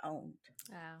to be owned.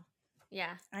 Wow.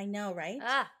 Yeah. I know, right?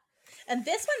 And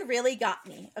this one really got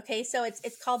me. Okay, so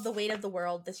it's called The Weight of the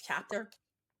World, this chapter.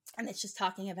 And it's just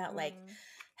talking about like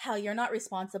how you're not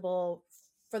responsible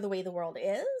for the way the world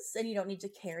is, and you don't need to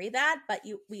carry that, but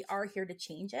we are here to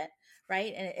change it,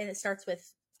 right? And it starts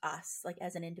with us, like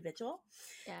as an individual.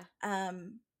 Yeah.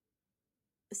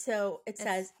 So it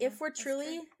says, if we're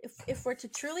to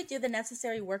truly do the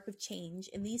necessary work of change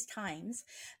in these times,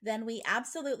 then we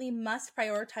absolutely must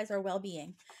prioritize our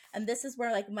well-being. And this is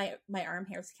where like my arm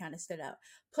hairs kind of stood out.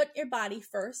 Put your body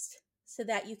first so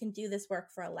that you can do this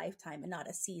work for a lifetime and not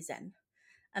a season.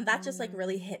 And that just like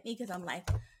really hit me, because I'm like,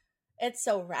 it's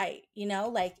so right. You know,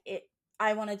 like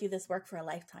I want to do this work for a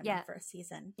lifetime, not for a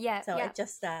season. Yeah. So it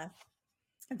just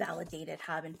validated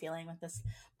how I've been feeling with this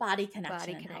body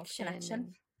connection and health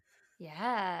connection.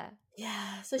 Yeah.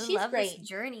 So I she's love great. This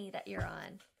journey that you're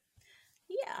on.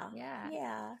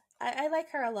 Yeah. I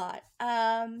like her a lot.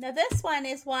 Now this one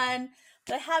is one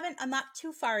that I'm not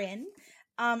too far in.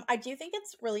 I do think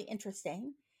it's really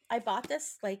interesting. I bought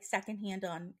this like secondhand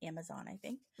on Amazon, I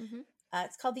think. Mm-hmm.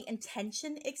 It's called The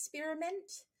Intention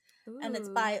Experiment. Ooh. And it's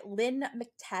by Lynn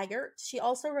McTaggart. She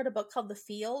also wrote a book called The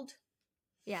Field.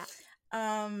 Yeah.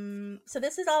 So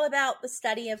this is all about the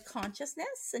study of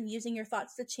consciousness and using your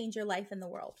thoughts to change your life in the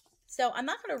world. So I'm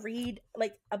not going to read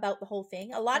like about the whole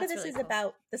thing. A lot of this is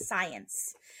about the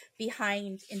science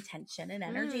behind intention and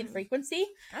energy and frequency.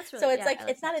 That's really, so it's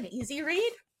it's not an easy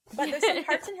read, but there's some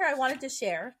parts in here I wanted to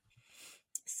share.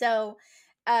 So,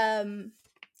 in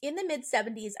the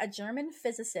mid-70s, a German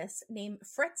physicist named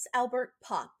Fritz Albert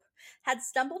Popp had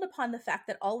stumbled upon the fact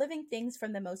that all living things,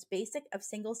 from the most basic of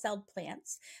single-celled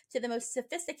plants to the most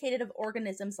sophisticated of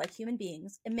organisms like human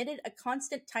beings, emitted a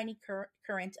constant tiny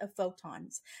current of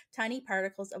photons, tiny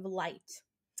particles of light.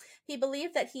 He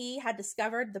believed that he had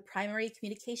discovered the primary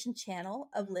communication channel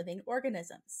of living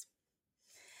organisms.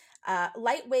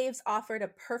 Light waves offered a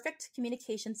perfect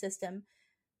communication system,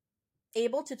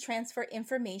 able to transfer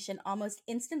information almost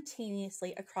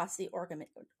instantaneously across the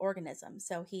organism.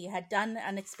 So he had done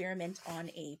an experiment on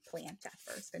a plant at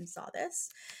first and saw this.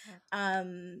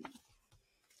 Sorry,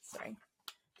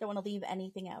 don't want to leave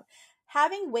anything out.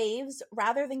 Having waves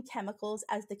rather than chemicals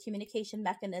as the communication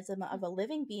mechanism of a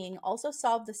living being also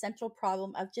solved the central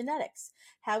problem of genetics,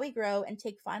 how we grow and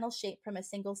take final shape from a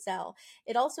single cell.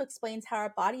 It also explains how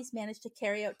our bodies manage to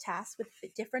carry out tasks with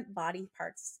different body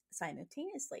parts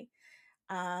simultaneously.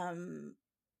 And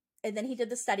then he did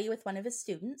the study with one of his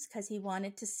students because he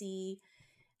wanted to see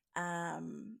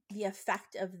the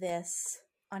effect of this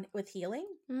with healing.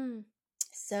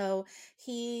 So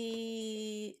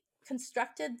he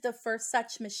constructed the first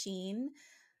such machine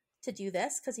to do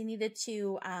this because he needed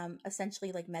to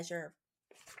essentially like measure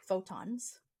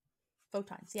photons.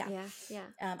 Yeah.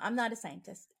 I'm not a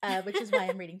scientist, which is why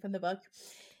I'm reading from the book.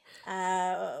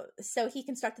 So he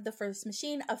constructed the first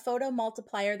machine, a photo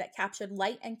multiplier that captured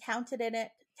light and counted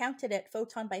it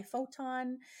photon by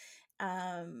photon.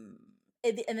 And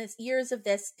the years of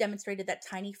this demonstrated that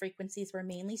tiny frequencies were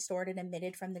mainly stored and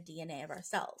emitted from the DNA of our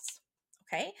cells.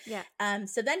 Okay. Yeah.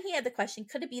 So then he had the question: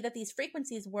 could it be that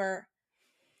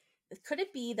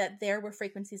there were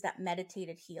frequencies that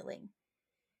mediated healing?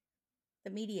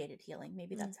 The mediated healing.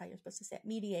 Maybe that's how you're supposed to say it.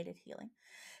 Mediated healing.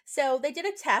 So they did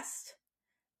a test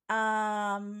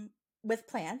with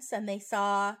plants, and they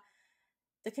saw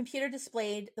the computer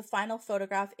displayed the final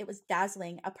photograph. It was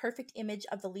dazzling, a perfect image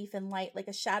of the leaf in light, like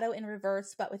a shadow in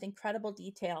reverse, but with incredible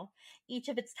detail. Each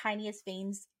of its tiniest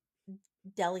veins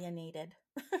delineated.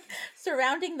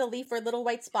 Surrounding the leaf were little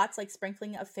white spots like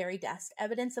sprinkling of fairy dust,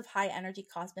 evidence of high energy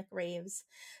cosmic rays.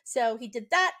 So he did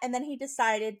that, and then he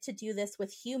decided to do this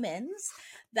with humans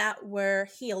that were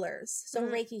healers, so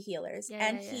Reiki healers.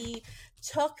 He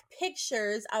took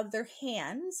pictures of their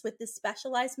hands with this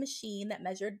specialized machine that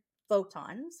measured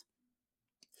photons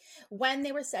when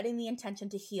they were setting the intention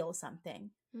to heal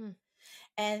something.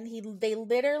 And they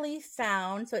literally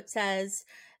found, so it says,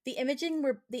 the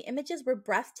images were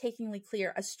breathtakingly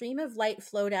clear. A stream of light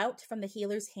flowed out from the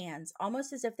healer's hands,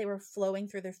 almost as if they were flowing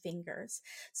through their fingers.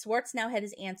 Swartz now had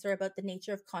his answer about the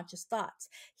nature of conscious thoughts.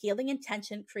 Healing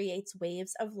intention creates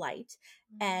waves of light,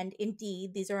 and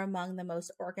indeed, these are among the most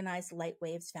organized light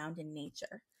waves found in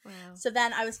nature. Wow. So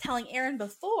then I was telling Erin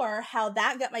before how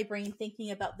that got my brain thinking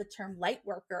about the term light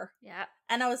worker. Yeah.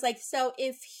 And I was like, so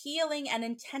if healing and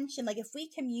intention, like if we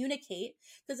communicate,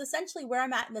 because essentially where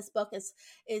I'm at in this book is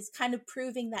kind of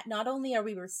proving that not only are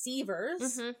we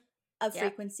receivers of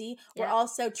frequency, we're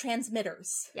also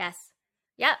transmitters. Yes.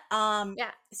 Yep.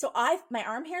 So my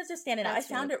arm hairs are standing out. I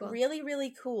found it really,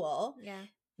 really cool. Yeah.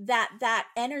 That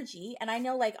energy, and I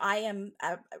know like I am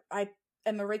a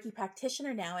Reiki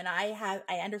practitioner now, and I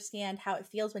understand how it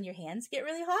feels when your hands get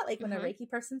really hot, like when a Reiki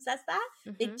person says that.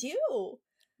 They do.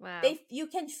 Wow. You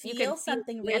can feel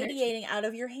something radiating out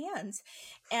of your hands.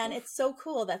 And it's so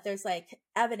cool that there's like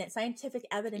scientific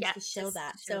evidence to show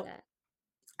that. So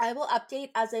I will update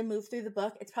as I move through the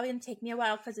book. It's probably going to take me a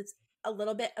while because it's a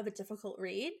little bit of a difficult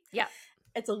read. Yeah.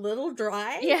 It's a little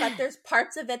dry, but there's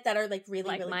parts of it that are like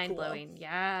really, really mind-blowing. Cool.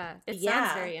 Yeah. It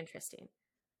sounds very interesting.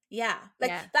 Yeah.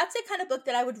 Like that's the kind of book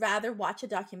that I would rather watch a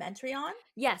documentary on.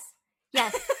 Yes.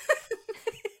 Yes.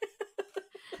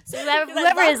 So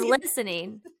whoever is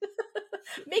listening,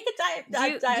 make a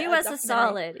do us a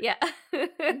solid. Yeah.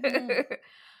 Mm-hmm.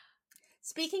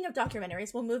 Speaking of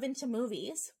documentaries, we'll move into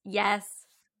movies. Yes.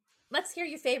 Let's hear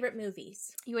your favorite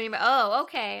movies.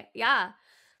 Okay. Yeah.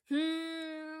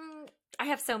 I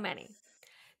have so many.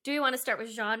 Do you want to start with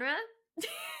genre?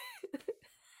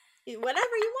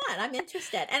 Whatever you want. I'm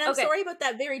interested. And I'm sorry about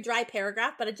that very dry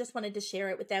paragraph, but I just wanted to share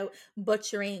it without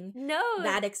butchering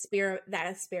that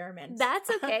experiment. That's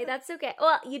okay. That's okay.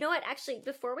 Well, you know what? Actually,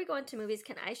 before we go into movies,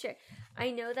 can I share?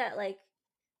 I know that, like,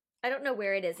 I don't know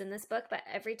where it is in this book, but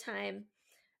every time,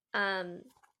 I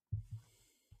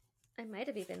might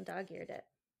have even dog-eared it.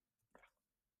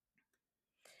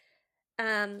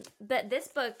 But this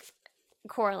book,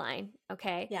 Coraline,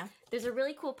 okay? Yeah. There's a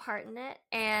really cool part in it,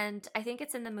 and I think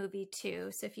it's in the movie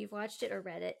too. So if you've watched it or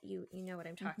read it, you know what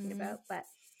I'm talking about. But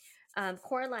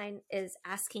Coraline is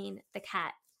asking the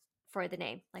cat for the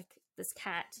name. Like, this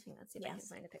cat. Let's see if I can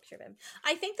find a picture of him.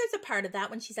 I think there's a part of that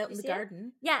when she's out in the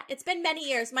garden. Yeah. It's been many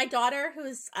years. My daughter,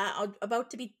 who's about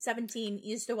to be 17,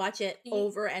 used to watch it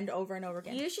over and over and over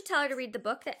again. You should tell her to read the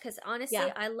book, because honestly,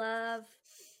 I love...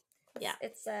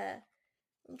 It's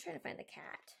I'm trying to find the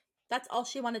cat. That's all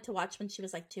she wanted to watch when she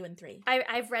was like 2 and 3.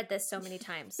 I've read this so many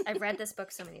times. I've read this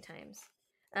book so many times.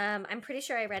 I'm pretty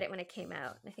sure I read it when it came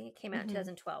out. I think it came out in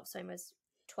 2012, so I was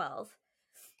 12.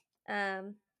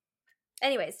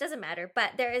 Anyways, doesn't matter.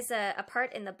 But there is a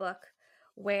part in the book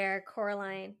where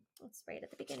Coraline, it's right at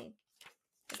the beginning,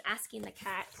 is asking the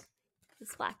cat,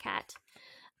 this black cat,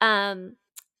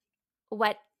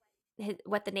 what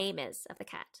the name is of the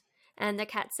cat. And the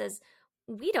cat says,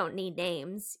 "We don't need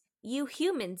names. You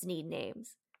humans need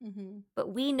names. But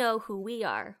we know who we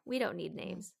are. We don't need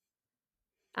names."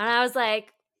 And I was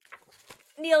like,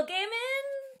 Neil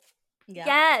Gaiman? Yeah.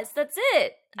 Yes, that's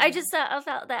it. I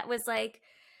felt that was like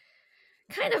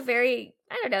kind of very,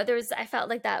 I don't know, I felt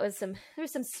like there was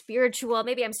some spiritual,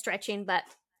 maybe I'm stretching, but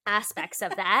aspects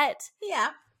of that.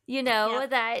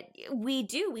 That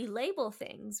we label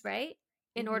things, right?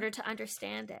 In order to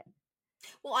understand it.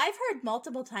 Well, I've heard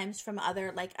multiple times from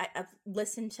other, like, I've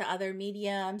listened to other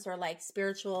mediums or like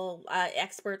spiritual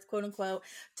experts, quote unquote,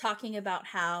 talking about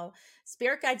how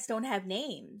spirit guides don't have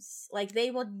names. Like,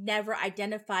 they will never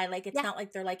identify, like, it's not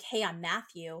like they're like, "Hey, I'm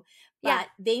Matthew," but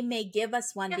they may give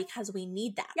us one because we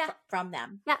need that from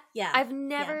them. Yeah. I've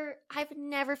never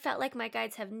felt like my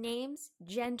guides have names,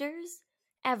 genders,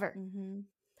 ever.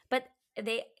 But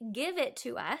they give it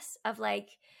to us of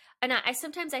like, and I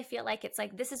sometimes I feel like it's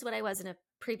like, this is what I was in a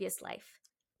previous life.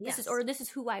 This is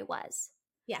who I was.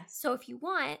 Yes. So if you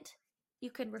want,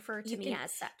 you can refer to me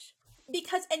as such.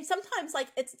 Because, and sometimes like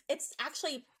it's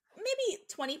actually maybe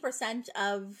 20%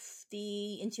 of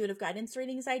the intuitive guidance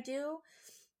readings I do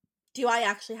I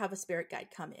actually have a spirit guide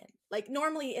come in. Like,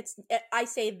 normally I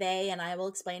say they, and I will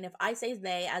explain. If I say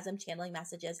they as I'm channeling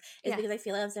messages, it's because I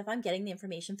feel as if I'm getting the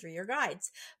information through your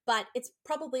guides. But it's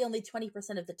probably only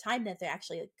 20% of the time that they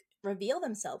actually reveal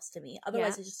themselves to me.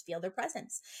 Otherwise, I just feel their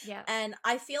presence. Yeah. And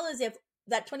I feel as if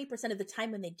that 20% of the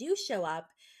time when they do show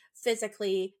up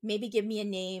physically, maybe give me a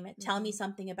name, tell me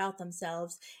something about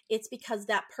themselves, it's because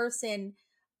that person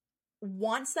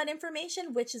wants that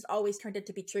information, which is always turned out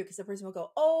to be true, because the person will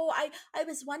go, "Oh, I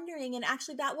was wondering, and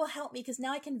actually that will help me because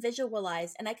now I can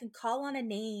visualize and I can call on a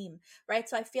name," right?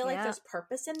 So I feel like there's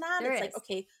purpose in that. It's like,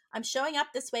 okay, I'm showing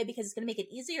up this way because it's going to make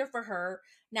it easier for her.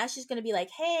 Now she's going to be like,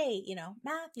 "Hey,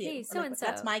 Matthew, hey, so and so,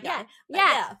 that's my guy."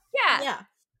 Yeah.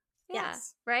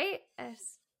 Yes. Right.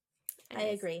 Yes. I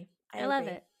agree. I love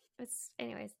it.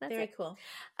 Anyways, that's very cool.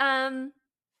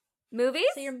 Movies?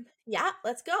 So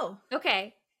let's go.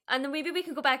 Okay. And then maybe we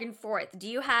can go back and forth. Do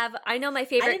you have? I know my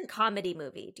favorite comedy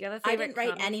movie. Do you have a favorite? I didn't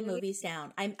write any movies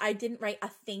down. I didn't write a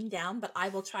thing down, but I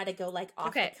will try to go like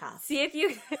off the cuff. See if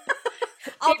you.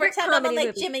 I'll pretend I'm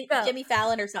like Jimmy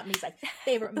Fallon or something. He's like,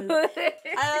 favorite movie. Okay.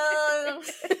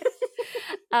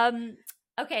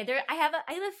 I have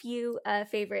a few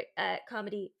favorite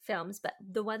comedy films, but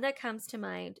the one that comes to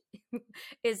mind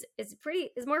is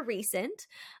more recent.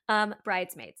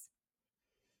 Bridesmaids.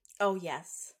 Oh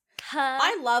yes. Hilarious.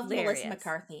 I love Melissa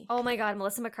McCarthy. Oh my god,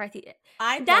 Melissa McCarthy.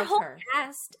 That whole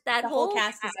cast. That whole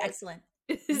cast is excellent.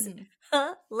 Is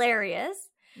hilarious.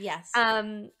 Yes.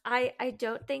 I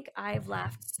don't think I've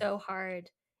laughed so hard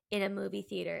in a movie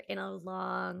theater in a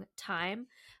long time,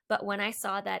 but when I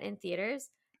saw that in theaters,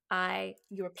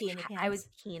 You were peeing your pants. I was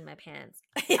peeing my pants.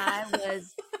 I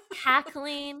was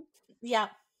cackling. Yeah.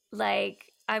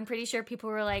 Like, I'm pretty sure people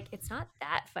were like, it's not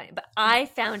that funny, but I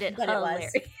found it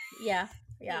hilarious. It was. Yeah.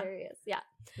 Yeah. Hilarious. Yeah.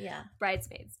 Yeah.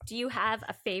 Bridesmaids. Do you have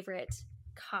a favorite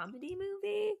comedy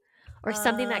movie or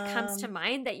something that comes to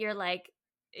mind that you're like,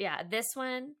 yeah, this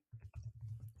one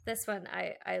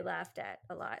I laughed at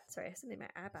a lot. Sorry, I have something in my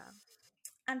eyebrow.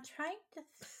 I'm trying to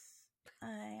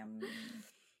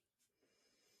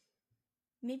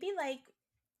maybe like,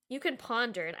 you can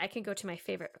ponder and I can go to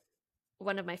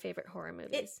one of my favorite horror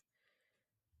movies.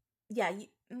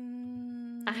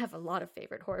 I have a lot of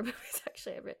favorite horror movies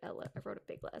actually. I wrote a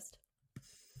big list.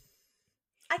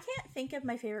 I can't think of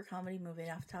my favorite comedy movie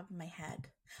off the top of my head.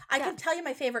 I can tell you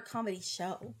my favorite comedy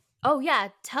show. Oh yeah,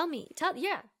 tell me.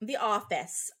 The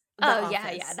Office. Yeah,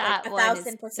 that like, one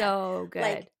is so good.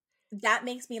 Like, that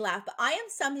makes me laugh. But I am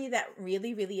somebody that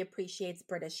really, really appreciates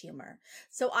British humor.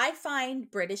 So I find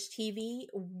British TV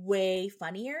way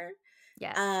funnier.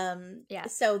 Yeah.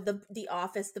 So the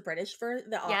Office, the British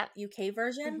UK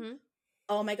version. Mm-hmm.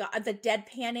 Oh my god, the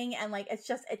deadpanning and like it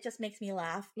just makes me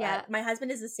laugh. Yeah, my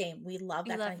husband is the same. We love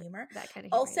that kind of humor. That kind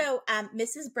of humor. Also,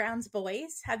 Mrs. Brown's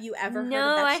Boys. Have you ever heard of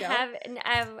that show? No,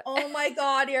 I haven't. Oh my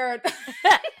god,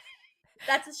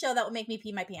 that's a show that will make me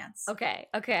pee my pants. Okay.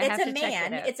 It's a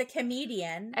man. It's a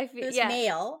comedian who's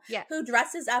male who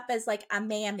dresses up as like a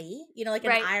mammy, like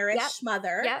an Irish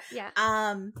mother. Yeah.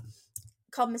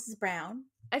 Called Mrs. Brown.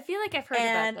 I feel like I've heard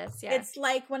about this. Yeah, it's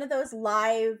like one of those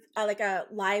live, like a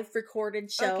live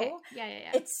recorded show. Okay.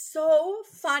 Yeah. It's so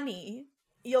funny.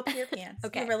 You'll pee your pants.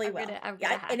 Okay, you really will. I'm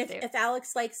gonna have and to. if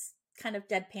Alex likes kind of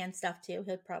deadpan stuff too,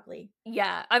 he'll probably.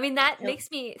 Yeah, I mean that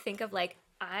makes me think of like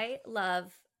I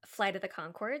love Flight of the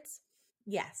Conchords.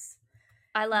 Yes,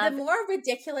 I love the more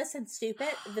ridiculous and stupid,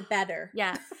 the better.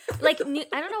 Yeah, like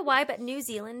I don't know why, but New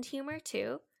Zealand humor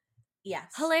too.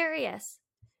 Yes, hilarious.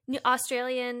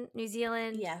 Australian, New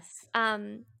Zealand. Yes. I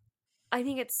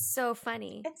think it's so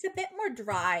funny. It's a bit more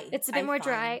dry. It's a bit more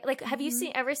dry. Like, have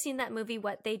you ever seen that movie,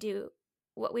 What We Do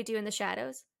in the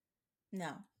Shadows?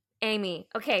 No. Amy,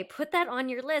 okay, put that on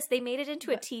your list. They made it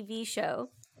into a TV show.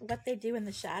 What They Do in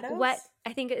the Shadows?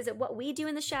 Is it What We Do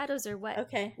in the Shadows or what?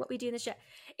 Okay. What We Do in the Shadows.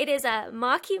 It is a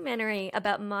mockumentary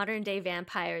about modern day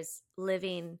vampires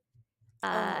living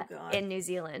in New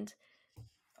Zealand.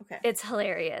 Okay. It's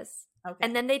hilarious. Okay.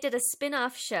 And then they did a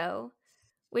spin-off show,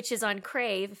 which is on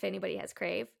Crave, if anybody has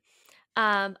Crave,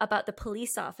 about the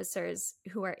police officers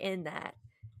who are in that.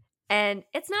 And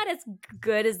it's not as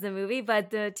good as the movie, but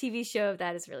the TV show of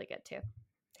that is really good too.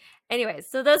 Anyways,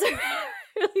 so those are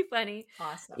really funny.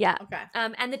 Awesome. Yeah. Okay.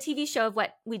 And the TV show of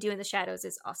What We Do in the Shadows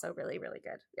is also really, really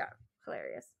good. Yeah.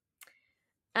 Hilarious.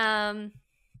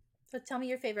 So tell me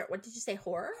your favorite. What did you say?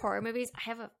 Horror movies? I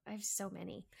have so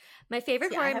many. My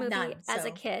favorite horror movie as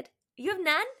a kid. You have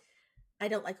none? I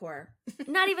don't like horror.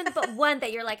 Not even but one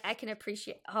that you're like, I can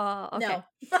appreciate. Oh, okay.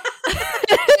 No.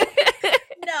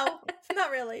 No,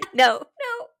 not really. No.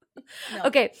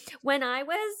 Okay. When I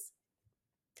was,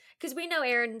 because we know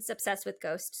Erin's obsessed with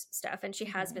ghost stuff and she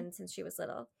has been since she was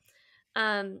little.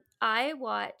 I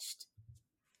watched,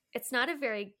 it's not a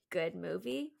very good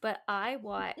movie, but I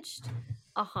watched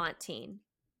A Haunting.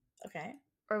 Okay.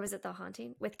 Or was it The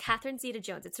Haunting? With Catherine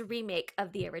Zeta-Jones. It's a remake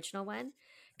of the original one.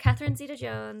 Catherine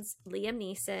Zeta-Jones, Liam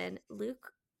Neeson,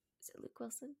 Luke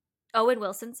Wilson? Owen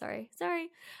Wilson, sorry.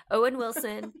 Owen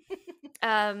Wilson.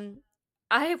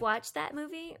 I watched that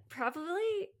movie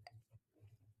probably,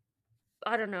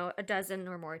 I don't know, a dozen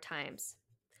or more times.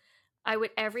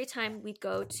 Every time we'd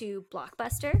go to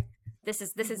Blockbuster, this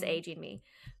is aging me.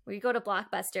 We go to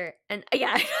Blockbuster and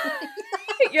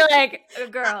you're like,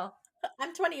 girl.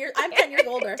 I'm 10 years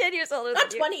older. 10 years older.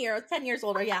 Not 20 years, 10 years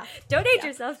older, yeah. Don't age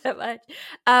yourself that much.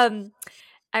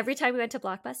 Every time we went to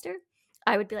Blockbuster,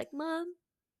 I would be like, Mom,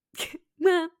 can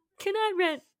I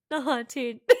rent The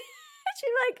Haunting? She's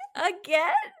like,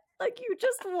 again? Like, you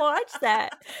just watched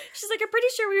that. She's like, I'm pretty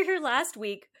sure we were here last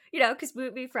week, because we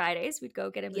would be Fridays. We'd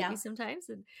go get a movie sometimes.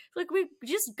 And like, we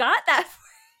just got that for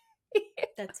you.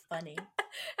 That's funny.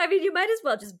 I mean, you might as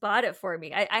well just bought it for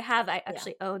me. I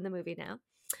actually own the movie now.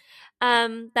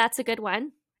 That's a good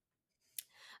one.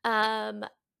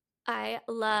 I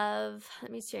love,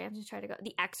 let me see, I'm just trying to go.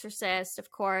 The Exorcist, of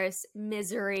course.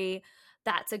 Misery.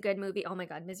 That's a good movie. Oh my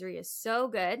God, Misery is so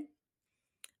good.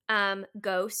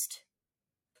 Ghost.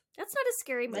 That's not a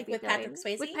scary movie. Like with Patrick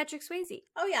Swayze? With Patrick Swayze.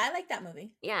 Oh yeah, I like that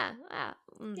movie. Yeah.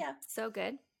 Yeah. So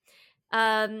good.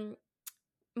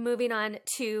 moving on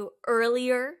to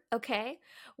earlier, okay?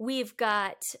 We've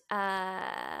got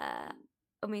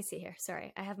let me see here.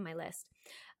 Sorry, I have my list.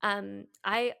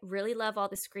 I really love all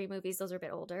the Scream movies. Those are a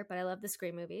bit older, but I love the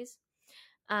Scream movies.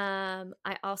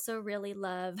 I also really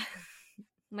love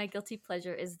my guilty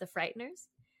pleasure is The Frighteners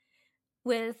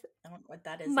with I don't know what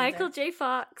that is. Michael J.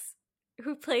 Fox,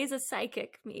 who plays a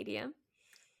psychic medium.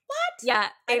 What? Yeah,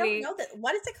 I Amy. don't know that.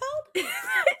 What is it called?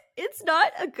 It's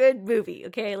not a good movie,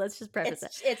 okay? Let's just preface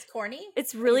it. It's corny?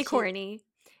 It's really corny.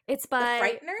 It's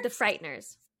by The The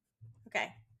Frighteners.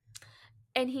 Okay.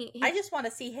 And he I just want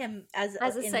to see him as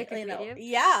a psychic medium.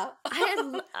 Yeah.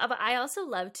 I also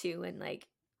love too when like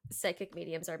psychic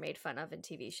mediums are made fun of in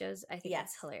TV shows. I think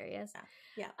that's hilarious.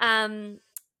 Yeah.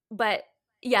 But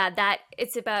yeah, that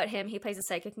it's about him. He plays a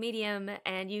psychic medium,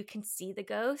 and you can see the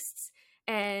ghosts,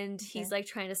 and he's like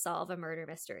trying to solve a murder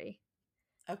mystery.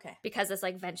 Okay. Because this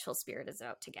like vengeful spirit is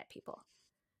out to get people.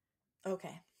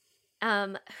 Okay.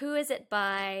 Who is it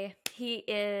by?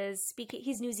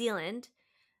 He's New Zealand.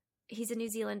 He's a New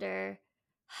Zealander.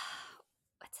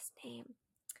 What's his name?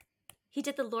 He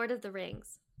did the Lord of the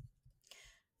Rings.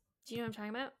 Do you know what I'm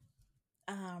talking about?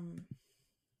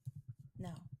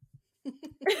 No. I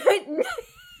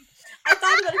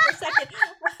thought about it for a second.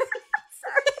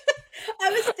 Sorry. I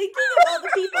was thinking of all the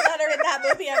people that are in that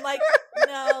movie. I'm like,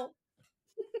 no.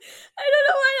 I don't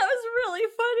know why that was really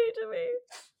funny to me.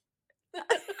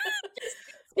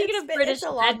 Speaking of British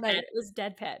deadpan, it was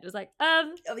deadpan. It was like,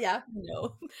 oh yeah,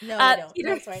 no,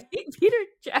 Peter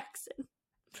Jackson.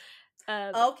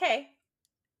 Okay,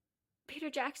 Peter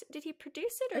Jackson. Did he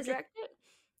produce it or direct it?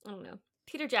 I don't know.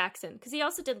 Peter Jackson, because he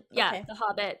also did The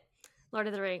Hobbit, Lord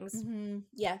of the Rings. Mm-hmm.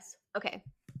 Yes. Okay.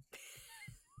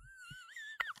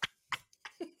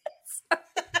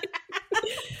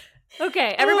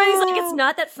 Okay, everybody's like, it's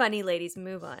not that funny, ladies.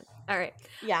 Move on. All right.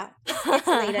 Yeah, it's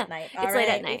late at night. It's late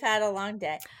at night. We've had a long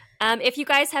day. If you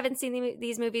guys haven't seen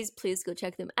these movies, please go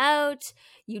check them out.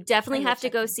 You definitely have to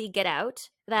go see Get Out.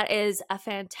 That is a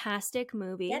fantastic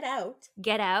movie. Get Out?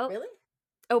 Get Out. Really?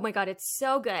 Oh my God, it's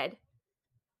so good.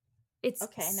 It's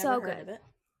okay, never so heard good. Of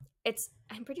it.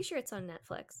 I'm pretty sure it's on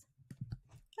Netflix.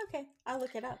 Okay, I'll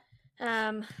look it up.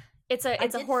 It's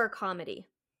a horror comedy.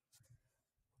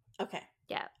 Okay.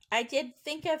 Yeah. I did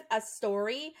think of a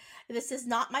story. This is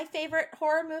not my favorite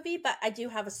horror movie, but I do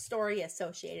have a story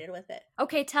associated with it.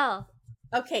 Okay, tell.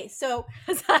 Okay, so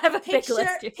I have a big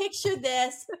list here. Picture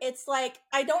this. It's like,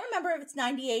 I don't remember if it's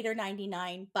 98 or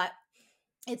 99, but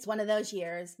it's one of those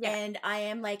years. Yeah. And I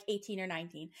am like 18 or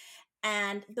 19.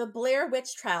 And the Blair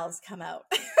Witch Trials come out.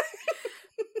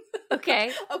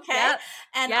 Okay. Okay. Yep.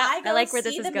 And yep. I like where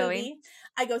this is going. Movie.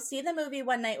 I go see the movie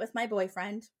one night with my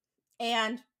boyfriend,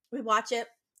 and we watch it.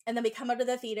 And then we come out of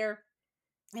the theater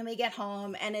and we get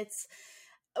home, and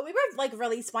we were like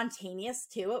really spontaneous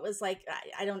too. It was like,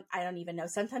 I don't even know.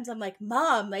 Sometimes I'm like,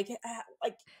 Mom, I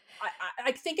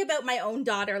think about my own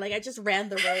daughter. Like I just ran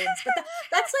the roads, but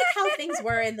that's like how things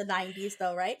were in the 90s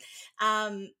though. Right.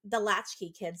 The latchkey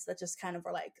kids that just kind of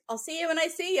were like, I'll see you when I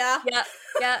see ya. Yeah.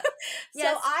 Yeah.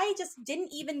 So I just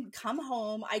didn't even come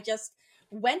home. I just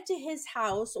went to his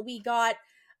house. We got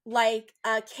like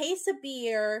a case of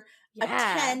beer, a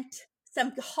tent,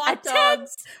 some hot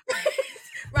dogs,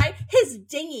 right? His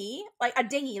dinghy,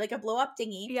 like a blow up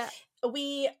dinghy. Yeah.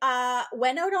 We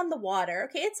went out on the water.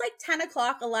 Okay, it's like 10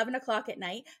 o'clock, 11 o'clock at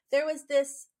night. There's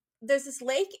this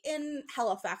lake in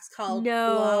Halifax called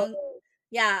Long.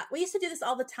 Yeah, we used to do this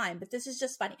all the time, but this is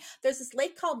just funny. There's this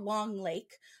lake called Long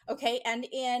Lake, okay? And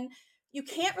you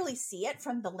can't really see it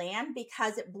from the land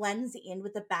because it blends in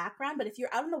with the background, but if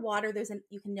you're out in the water,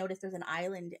 you can notice there's an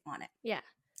island on it. Yeah.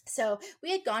 So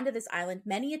we had gone to this island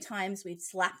many a times. We'd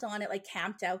slept on it, like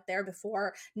camped out there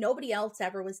before. Nobody else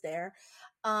ever was there.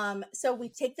 So we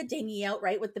take the dinghy out,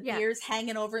 right, with the beers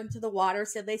hanging over into the water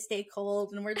so they stay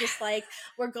cold. And we're just like,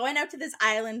 we're going out to this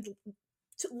island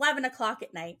 11 o'clock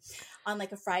at night on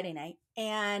like a Friday night.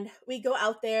 And we go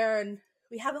out there and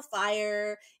we have a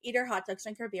fire, eat our hot dogs,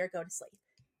 drink our beer, go to sleep.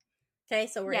 Okay,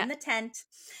 so we're in the tent.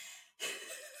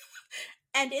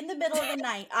 And in the middle of the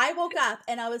night, I woke up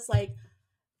and I was like,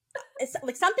 it's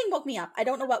like something woke me up. I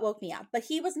don't know what woke me up, but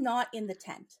he was not in the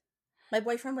tent. My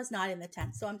boyfriend was not in the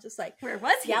tent. So I'm just like, where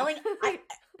was he? Yelling. I'm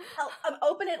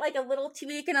opening like a little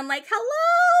tweak and I'm like,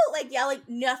 hello, like yelling,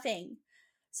 nothing.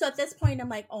 So at this point, I'm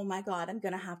like, oh my God, I'm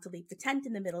going to have to leave the tent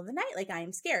in the middle of the night. Like I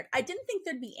am scared. I didn't think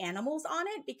there'd be animals on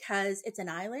it because it's an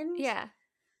island. Yeah.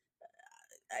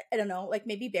 I don't know, like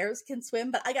maybe bears can swim,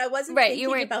 but I wasn't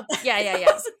thinking about that. Yeah. I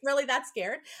wasn't really that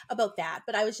scared about that,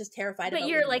 but I was just terrified. But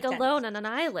you're like alone on an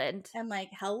island. I'm like,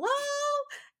 hello.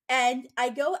 And I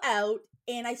go out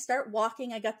and I start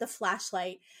walking. I got the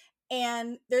flashlight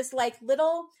and there's like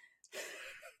little,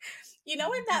 you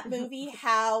know, in that movie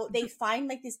how they find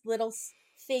like these little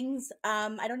things.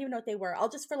 I don't even know what they were. I'll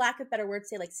just, for lack of better words,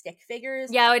 say like stick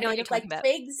figures. Yeah, I know what made you're of, talking like about.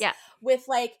 twigs Yeah. with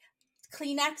like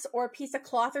Kleenex or a piece of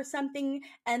cloth or something,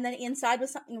 and then inside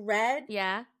was something red.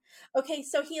 Yeah. Okay,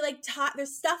 so he like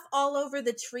there's stuff all over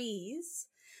the trees.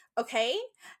 Okay,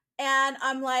 and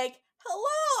I'm like,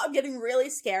 hello, I'm getting really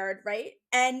scared, right?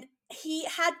 And he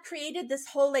had created this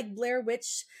whole like Blair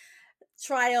Witch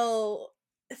trial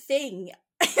thing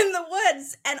in the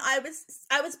woods, and I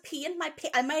was peeing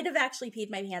I might have actually peed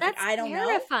my pants. That's like, I don't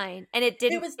terrifying. know. And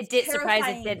it was did surprise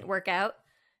terrifying. it didn't work out.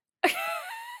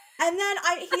 And then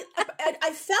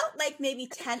I felt like maybe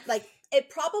 10, like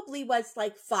it probably was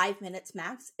like 5 minutes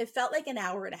max. It felt like an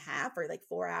hour and a half or like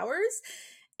 4 hours.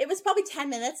 It was probably 10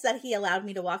 minutes that he allowed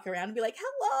me to walk around and be like,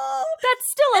 hello. That's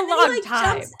still a long he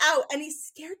time. Jumps out and he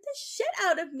scared the shit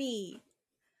out of me.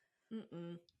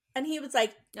 Mm-mm. And he was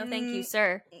like, no, thank you,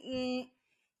 sir.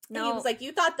 No. And he was like,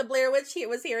 you thought the Blair Witch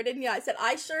was here, didn't you? I said,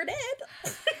 I sure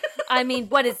did. I mean,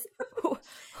 what is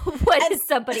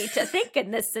somebody to think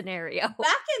in this scenario?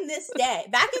 Back in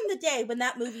the day when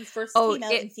that movie first came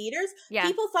out in theaters,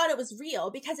 people thought it was real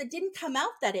because it didn't come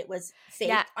out that it was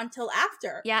fake until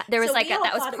after. Yeah, there was that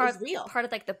was part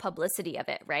of like the publicity of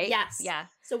it, right? Yes. Yeah.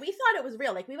 So we thought it was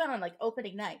real. Like we went on like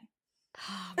opening night.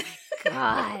 Oh my God.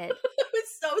 I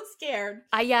was so scared.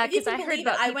 Yeah, because I heard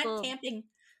about people... I went camping.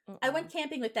 I went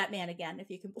camping with that man again, if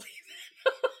you can believe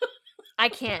it. I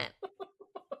can't.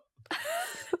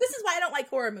 This is why I don't like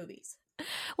horror movies.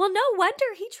 Well, no wonder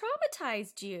he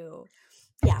traumatized you.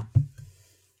 Yeah.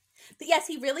 But yes,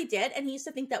 he really did. And he used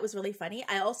to think that was really funny.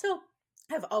 I also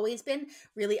have always been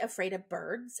really afraid of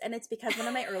birds. And it's because one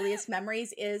of my earliest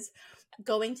memories is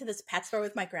going to this pet store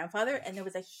with my grandfather, and there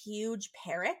was a huge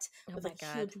parrot with a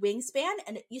huge wingspan,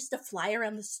 and it used to fly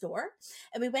around the store.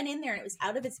 And we went in there and it was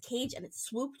out of its cage and it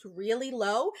swooped really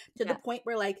low to the point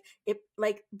where like it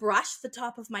like brushed the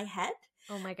top of my head.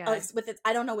 Oh my God.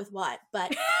 I don't know with what,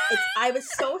 but I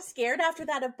was so scared after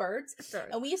that of birds. Sure.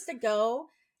 And we used to go,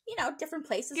 you know, different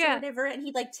places or whatever, and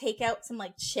he'd like take out some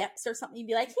like chips or something. He'd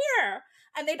be like, here.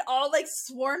 And they'd all like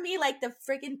swarm me like the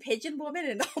friggin' pigeon woman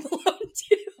and Home Alone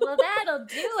too. Well, that'll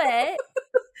do it.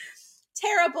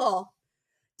 Terrible.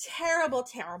 Terrible,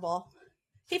 terrible.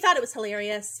 He thought it was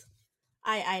hilarious.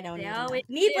 I don't know.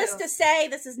 Needless to say,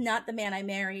 this is not the man I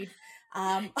married.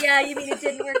 Yeah, you mean it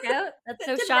didn't work out? That's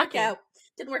so shocking.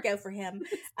 Didn't work out for him.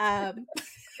 Yeah,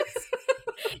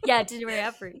 it didn't work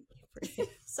out for you.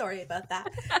 Sorry about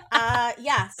that.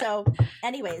 Yeah, so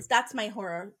anyways, that's my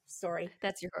horror story.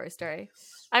 That's your horror story.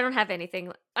 I don't have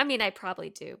anything. I mean, I probably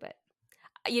do, but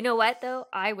you know what though?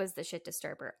 I was the shit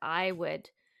disturber.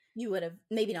 You would have,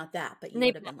 maybe not that, but you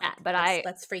would have been like, but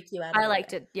let's freak you out. I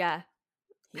liked it. Yeah.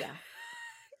 Yeah.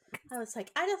 I was like,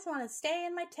 I just want to stay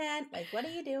in my tent. Like, what are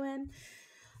you doing?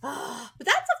 But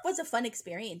that was a fun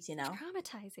experience, you know.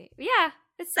 Traumatizing. Yeah,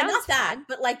 it sounds not that, fun.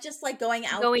 but like just like going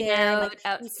out there, like,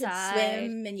 outside. You could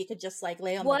swim and you could just like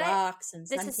lay on the rocks and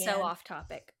This is so off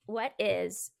topic. What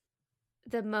is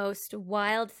the most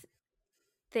wild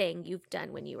thing you've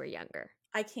done when you were younger?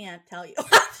 I can't tell you.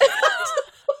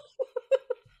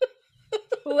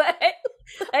 What?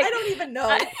 I don't even know.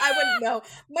 I wouldn't know.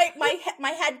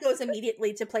 My head goes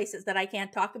immediately to places that I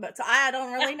can't talk about, so I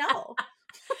don't really know.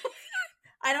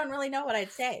 I don't really know what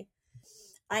I'd say.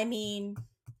 I mean,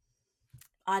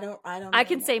 I don't. I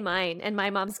can say mine, and my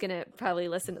mom's gonna probably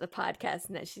listen to the podcast,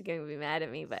 and then she's gonna be mad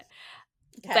at me. But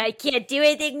I can't do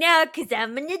anything now because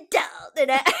I'm an adult, and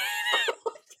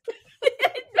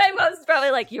my mom's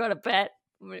probably like, "You want to bet?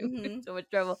 I'm in so much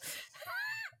trouble."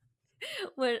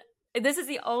 This is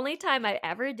the only time I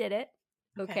ever did it.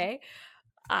 Okay.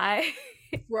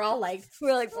 We're like,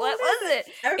 what was it?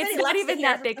 Everybody it's not even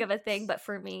that big of a thing, but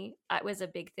for me, it was a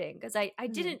big thing because I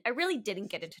really didn't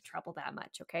get into trouble that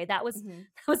much. Okay. That was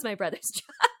my brother's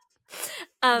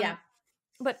job. Yeah.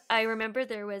 But I remember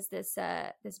there was this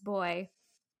boy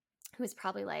who was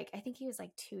probably like, I think he was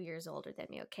like 2 years older than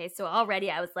me. Okay. So already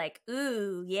I was like,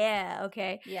 ooh, yeah.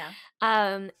 Okay. Yeah.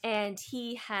 And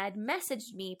he had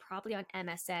messaged me probably on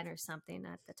MSN or something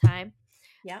at the time.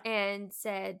 Yeah. And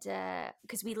said,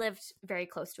 because we lived very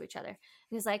close to each other. And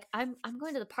he's like, I'm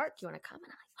going to the park. You want to come?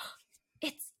 And I'm like, oh,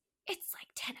 it's like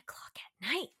 10 o'clock at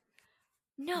night.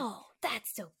 No,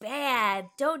 that's so bad.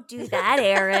 Don't do that,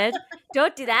 Aaron.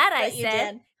 Don't do that. I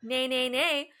said,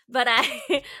 nay. But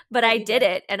I did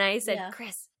it. And I said,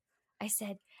 Chris, I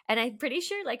said, and I'm pretty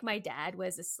sure like my dad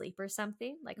was asleep or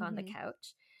something, like on the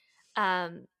couch.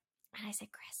 And I said,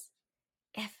 Chris,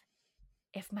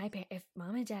 if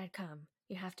mom and dad come,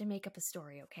 you have to make up a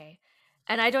story, okay?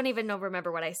 And I don't even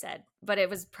remember what I said, but it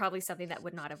was probably something that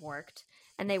would not have worked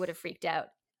and they would have freaked out.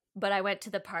 But I went to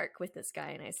the park with this guy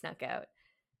and I snuck out.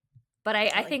 But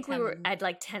I think we were at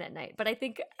like 10 at night. But I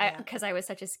think because I was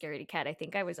such a scaredy cat, I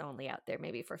think I was only out there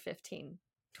maybe for 15,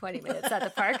 20 minutes at the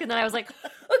park. And then I was like, okay,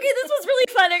 this was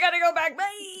really fun. I got to go back.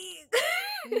 Bye.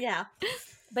 Yeah.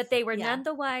 But they were none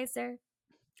the wiser.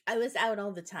 I was out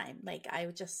all the time. Like I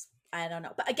don't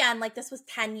know. But again, like this was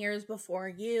 10 years before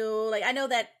you. Like I know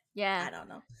that. Yeah. I don't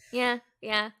know. Yeah.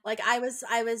 Like I was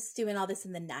doing all this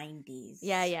in the 90s.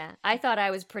 Yeah. I thought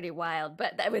I was pretty wild,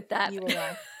 but with that. You were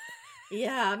wild.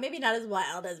 Yeah, maybe not as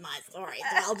wild as my story.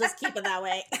 So I'll just keep it that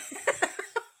way.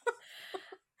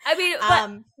 I mean,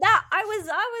 but that I was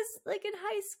like in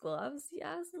high school. I was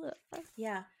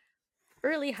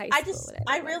early high school.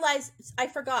 I realized I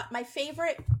forgot my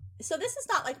favorite. So this is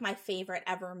not like my favorite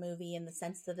ever movie in the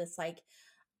sense that it's like,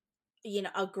 you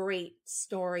know, a great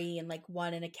story and like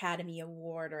won an Academy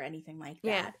Award or anything like that.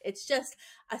 Yeah. It's just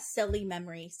a silly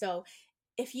memory. So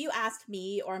if you asked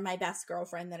me or my best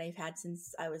girlfriend that I've had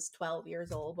since I was 12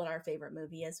 years old what our favorite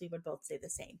movie is, we would both say the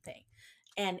same thing.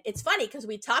 And it's funny because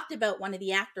we talked about one of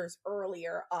the actors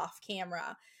earlier off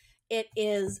camera. It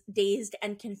is Dazed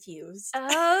and Confused.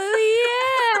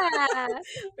 Oh, yeah.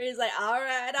 Where he's like, all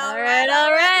right.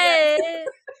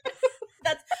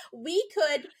 We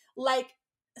could like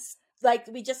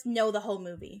we just know the whole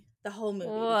movie. Whoa. We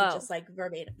could just like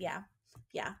verbatim. Yeah.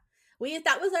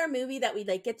 That was our movie that we'd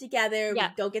like get together.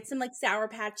 We'd go get some like Sour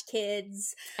Patch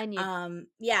Kids. And and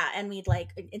we'd like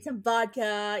in some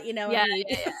vodka, you know. Yeah.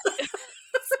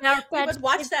 Sour Patch we would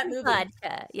watch that movie.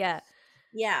 Vodka. Yeah.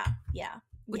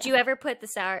 Would you ever put the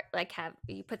Sour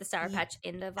Patch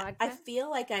in the vodka? I feel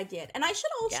like I did. And I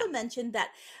should also mention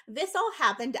that this all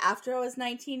happened after I was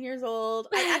 19 years old.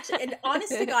 I actually, and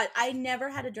honest to God, I never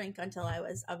had a drink until I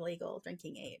was of legal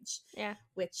drinking age. Yeah.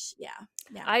 Which, yeah.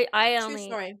 I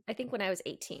only, I think when I was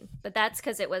 18, but that's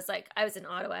because it was like, I was in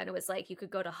Ottawa and it was like, you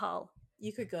could go to Hull.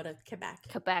 You could go to Quebec.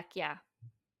 Quebec, yeah.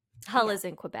 Hull is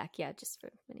in Quebec, just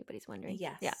for anybody's wondering.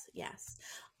 Yes.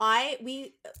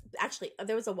 We actually,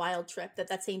 there was a wild trip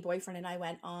that same boyfriend and I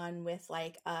went on with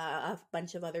like a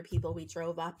bunch of other people. We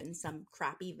drove up in some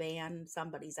crappy van,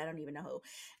 somebody's, I don't even know who,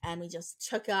 and we just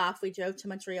took off. We drove to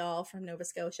Montreal from Nova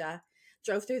Scotia,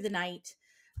 drove through the night.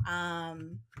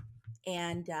 And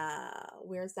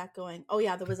where's that going? Oh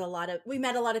yeah, we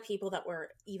met a lot of people that were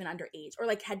even underage or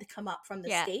like had to come up from the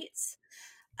States.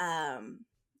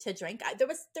 To drink. There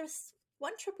was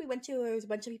one trip we went to. There was a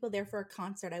bunch of people there for a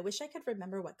concert. I wish I could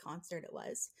remember what concert it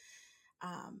was,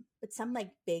 but some like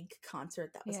big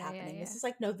concert that was happening. This is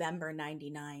like November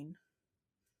 '99.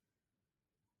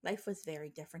 Life was very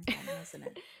different then, wasn't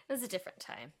it? It was a different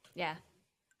time. Yeah,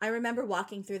 I remember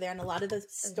walking through there, and a lot of the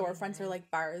storefronts or like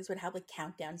bars would have like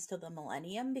countdowns to the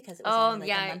millennium because it was only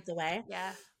like a month away.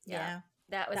 Yeah.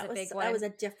 That was a big one. That was a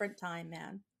different time,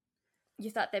 man.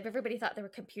 Everybody thought their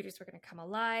computers were going to come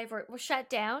alive or were shut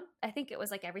down. I think it was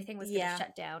like everything was going to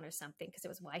shut down or something because it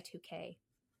was Y2K.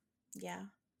 Yeah.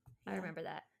 I remember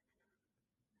that.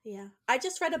 Yeah. I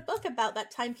just read a book about that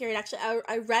time period. Actually,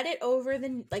 I read it over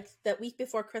the week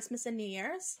before Christmas and New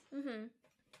Year's. Mm-hmm.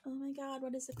 Oh my God,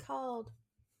 what is it called?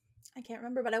 I can't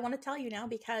remember, but I want to tell you now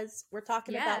because we're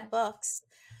talking about books.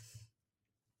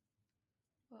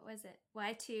 What was it?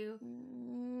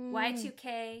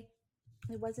 Y2K.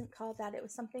 It wasn't called that. It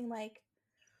was something like,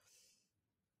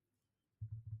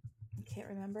 I can't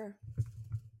remember.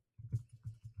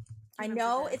 I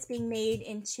know it's being made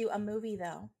into a movie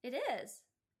though. It is.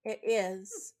 It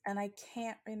is. And I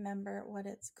can't remember what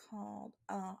it's called.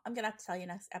 I'm going to have to tell you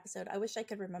next episode. I wish I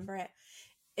could remember it.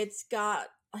 It's got,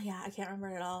 I can't remember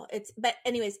it at all. But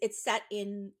anyways, it's set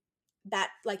in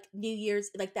that like New Year's,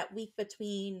 like that week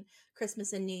between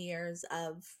Christmas and New Year's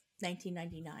of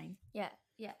 1999. Yeah.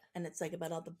 And it's like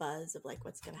about all the buzz of like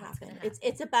what's going to happen.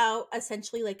 It's about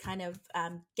essentially like kind of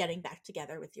getting back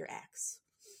together with your ex.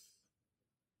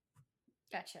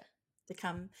 Gotcha. To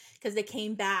come because they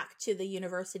came back to the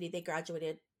university they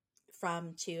graduated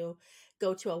from to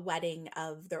go to a wedding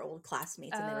of their old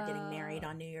classmates, and they were getting married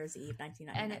on New Year's Eve,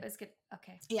 1999. And it was good.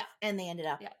 Okay. Yeah, and they ended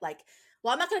up like,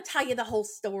 well, I'm not going to tell you the whole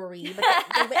story, but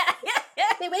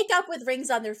they wake up with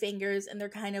rings on their fingers, and they're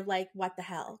kind of like, what the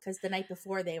hell? Because the night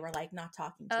before they were like not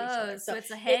talking to each other. So it's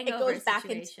a hangover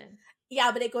situation.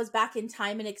 But it goes back in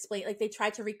time and explain, like they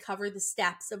tried to recover the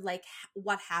steps of like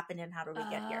what happened and how did we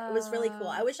get here. It was really cool.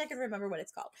 I wish I could remember what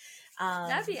it's called.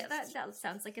 That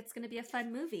sounds like it's going to be a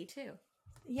fun movie too.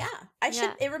 Yeah,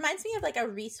 it reminds me of like a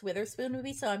Reese Witherspoon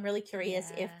movie, so I'm really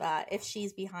curious if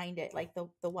she's behind it, like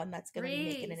the one that's going to be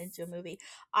making it into a movie.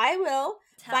 I will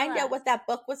find out what that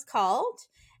book was called,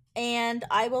 And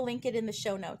I will link it in the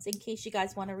show notes in case you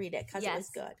guys want to read it, because it was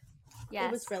good. Yes.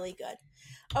 It was really good.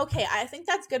 Okay, I think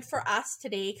that's good for us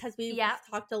today because we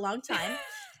talked a long time.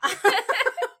 I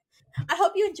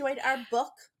hope you enjoyed our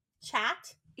book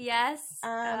chat. Yes.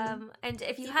 And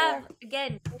if you have,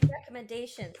 again,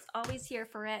 recommendations, always here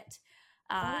for it.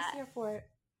 Always here for it.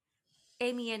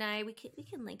 Amy and I, we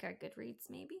can link our Goodreads,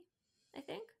 maybe. I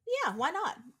think. Yeah, why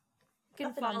not? You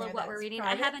can follow what we're reading.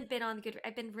 Private. I haven't been on Goodreads.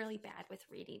 I've been really bad with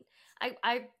reading. I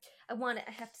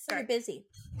have to start. You're busy.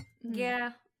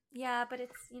 Yeah, but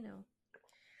it's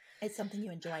it's something you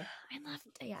enjoy. I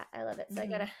love it. So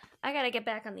I gotta get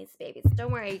back on these babies.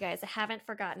 Don't worry, you guys. I haven't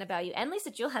forgotten about you. And Lisa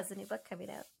Jewell has a new book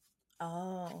coming out.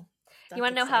 Oh, you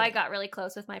want to know how I got really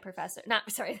close with my professor?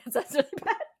 Sorry, that's really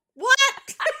bad. What?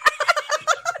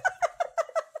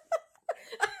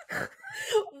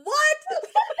 What?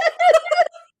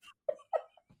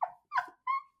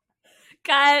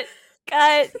 Cut.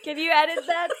 Can you edit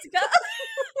that?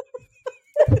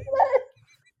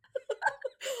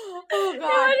 Oh God!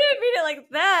 I didn't mean it like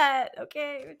that.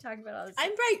 Okay, we're talking about all this.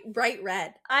 I'm bright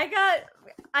red.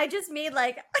 I just made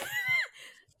like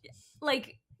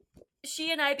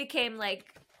she and I became like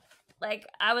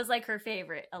I was like her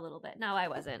favorite a little bit. No, I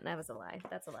wasn't. That was a lie.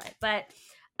 That's a lie. But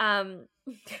I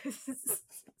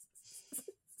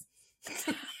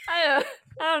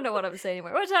don't know what I'm saying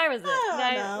anymore. What time is it?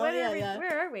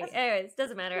 Where are we? Anyways,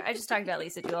 doesn't matter. I just talked about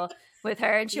Lisa Jewell with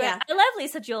her, and she went, "I love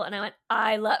Lisa Jewell," and I went,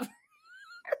 "I love her.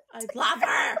 I love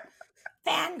her,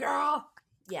 fangirl."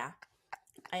 Yeah,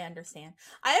 I understand.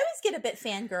 I always get a bit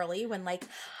fangirly when I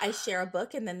share a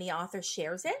book and then the author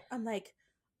shares it. I'm like,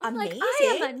 amazing. Like,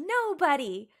 I am a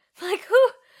nobody. Like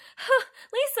who?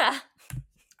 Lisa.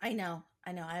 I know.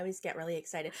 I always get really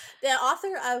excited. The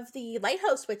author of the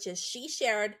Lighthouse Witches, she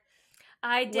shared.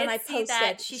 I did see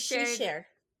that. She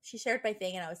shared my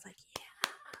thing, and I was like,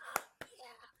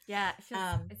 yeah.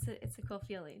 It's a cool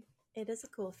feeling. It is a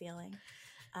cool feeling.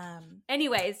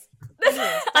 Anyways,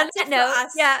 on that note,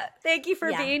 thank you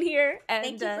for being here. And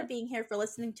thank you for being here, for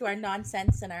listening to our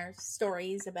nonsense and our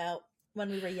stories about when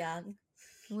we were young.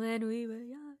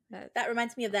 That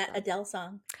reminds me of that Adele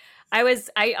song.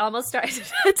 I almost started.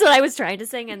 That's what I was trying to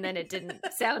sing, and then it didn't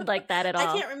sound like that at all.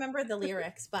 I can't remember the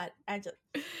lyrics, but I just.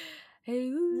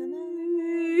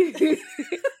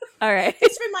 All right.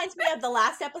 This reminds me of the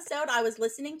last episode. I was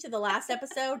listening to the last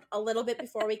episode a little bit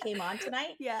before we came on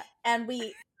tonight. Yeah. And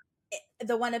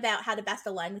the one about how to best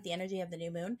align with the energy of the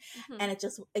new moon. Mm-hmm. And it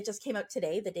just came out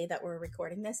today, the day that we're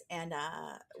recording this. And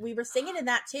we were singing in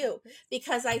that too,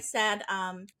 because I said,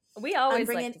 we always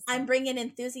I'm bringing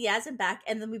enthusiasm back.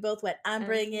 And then we both went, I'm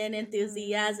bringing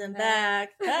enthusiasm back.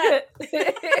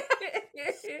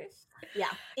 Yeah.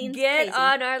 Get crazy.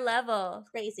 On our level.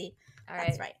 Crazy. All right.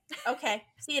 That's right. Okay.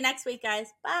 See you next week,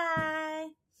 guys. Bye.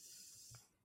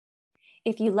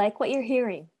 If you like what you're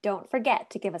hearing, don't forget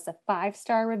to give us a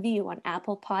 5-star review on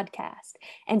Apple Podcast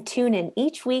and tune in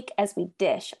each week as we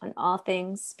dish on all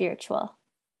things spiritual.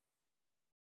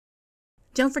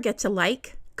 Don't forget to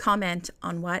comment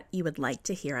on what you would like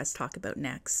to hear us talk about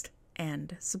next,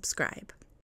 and subscribe.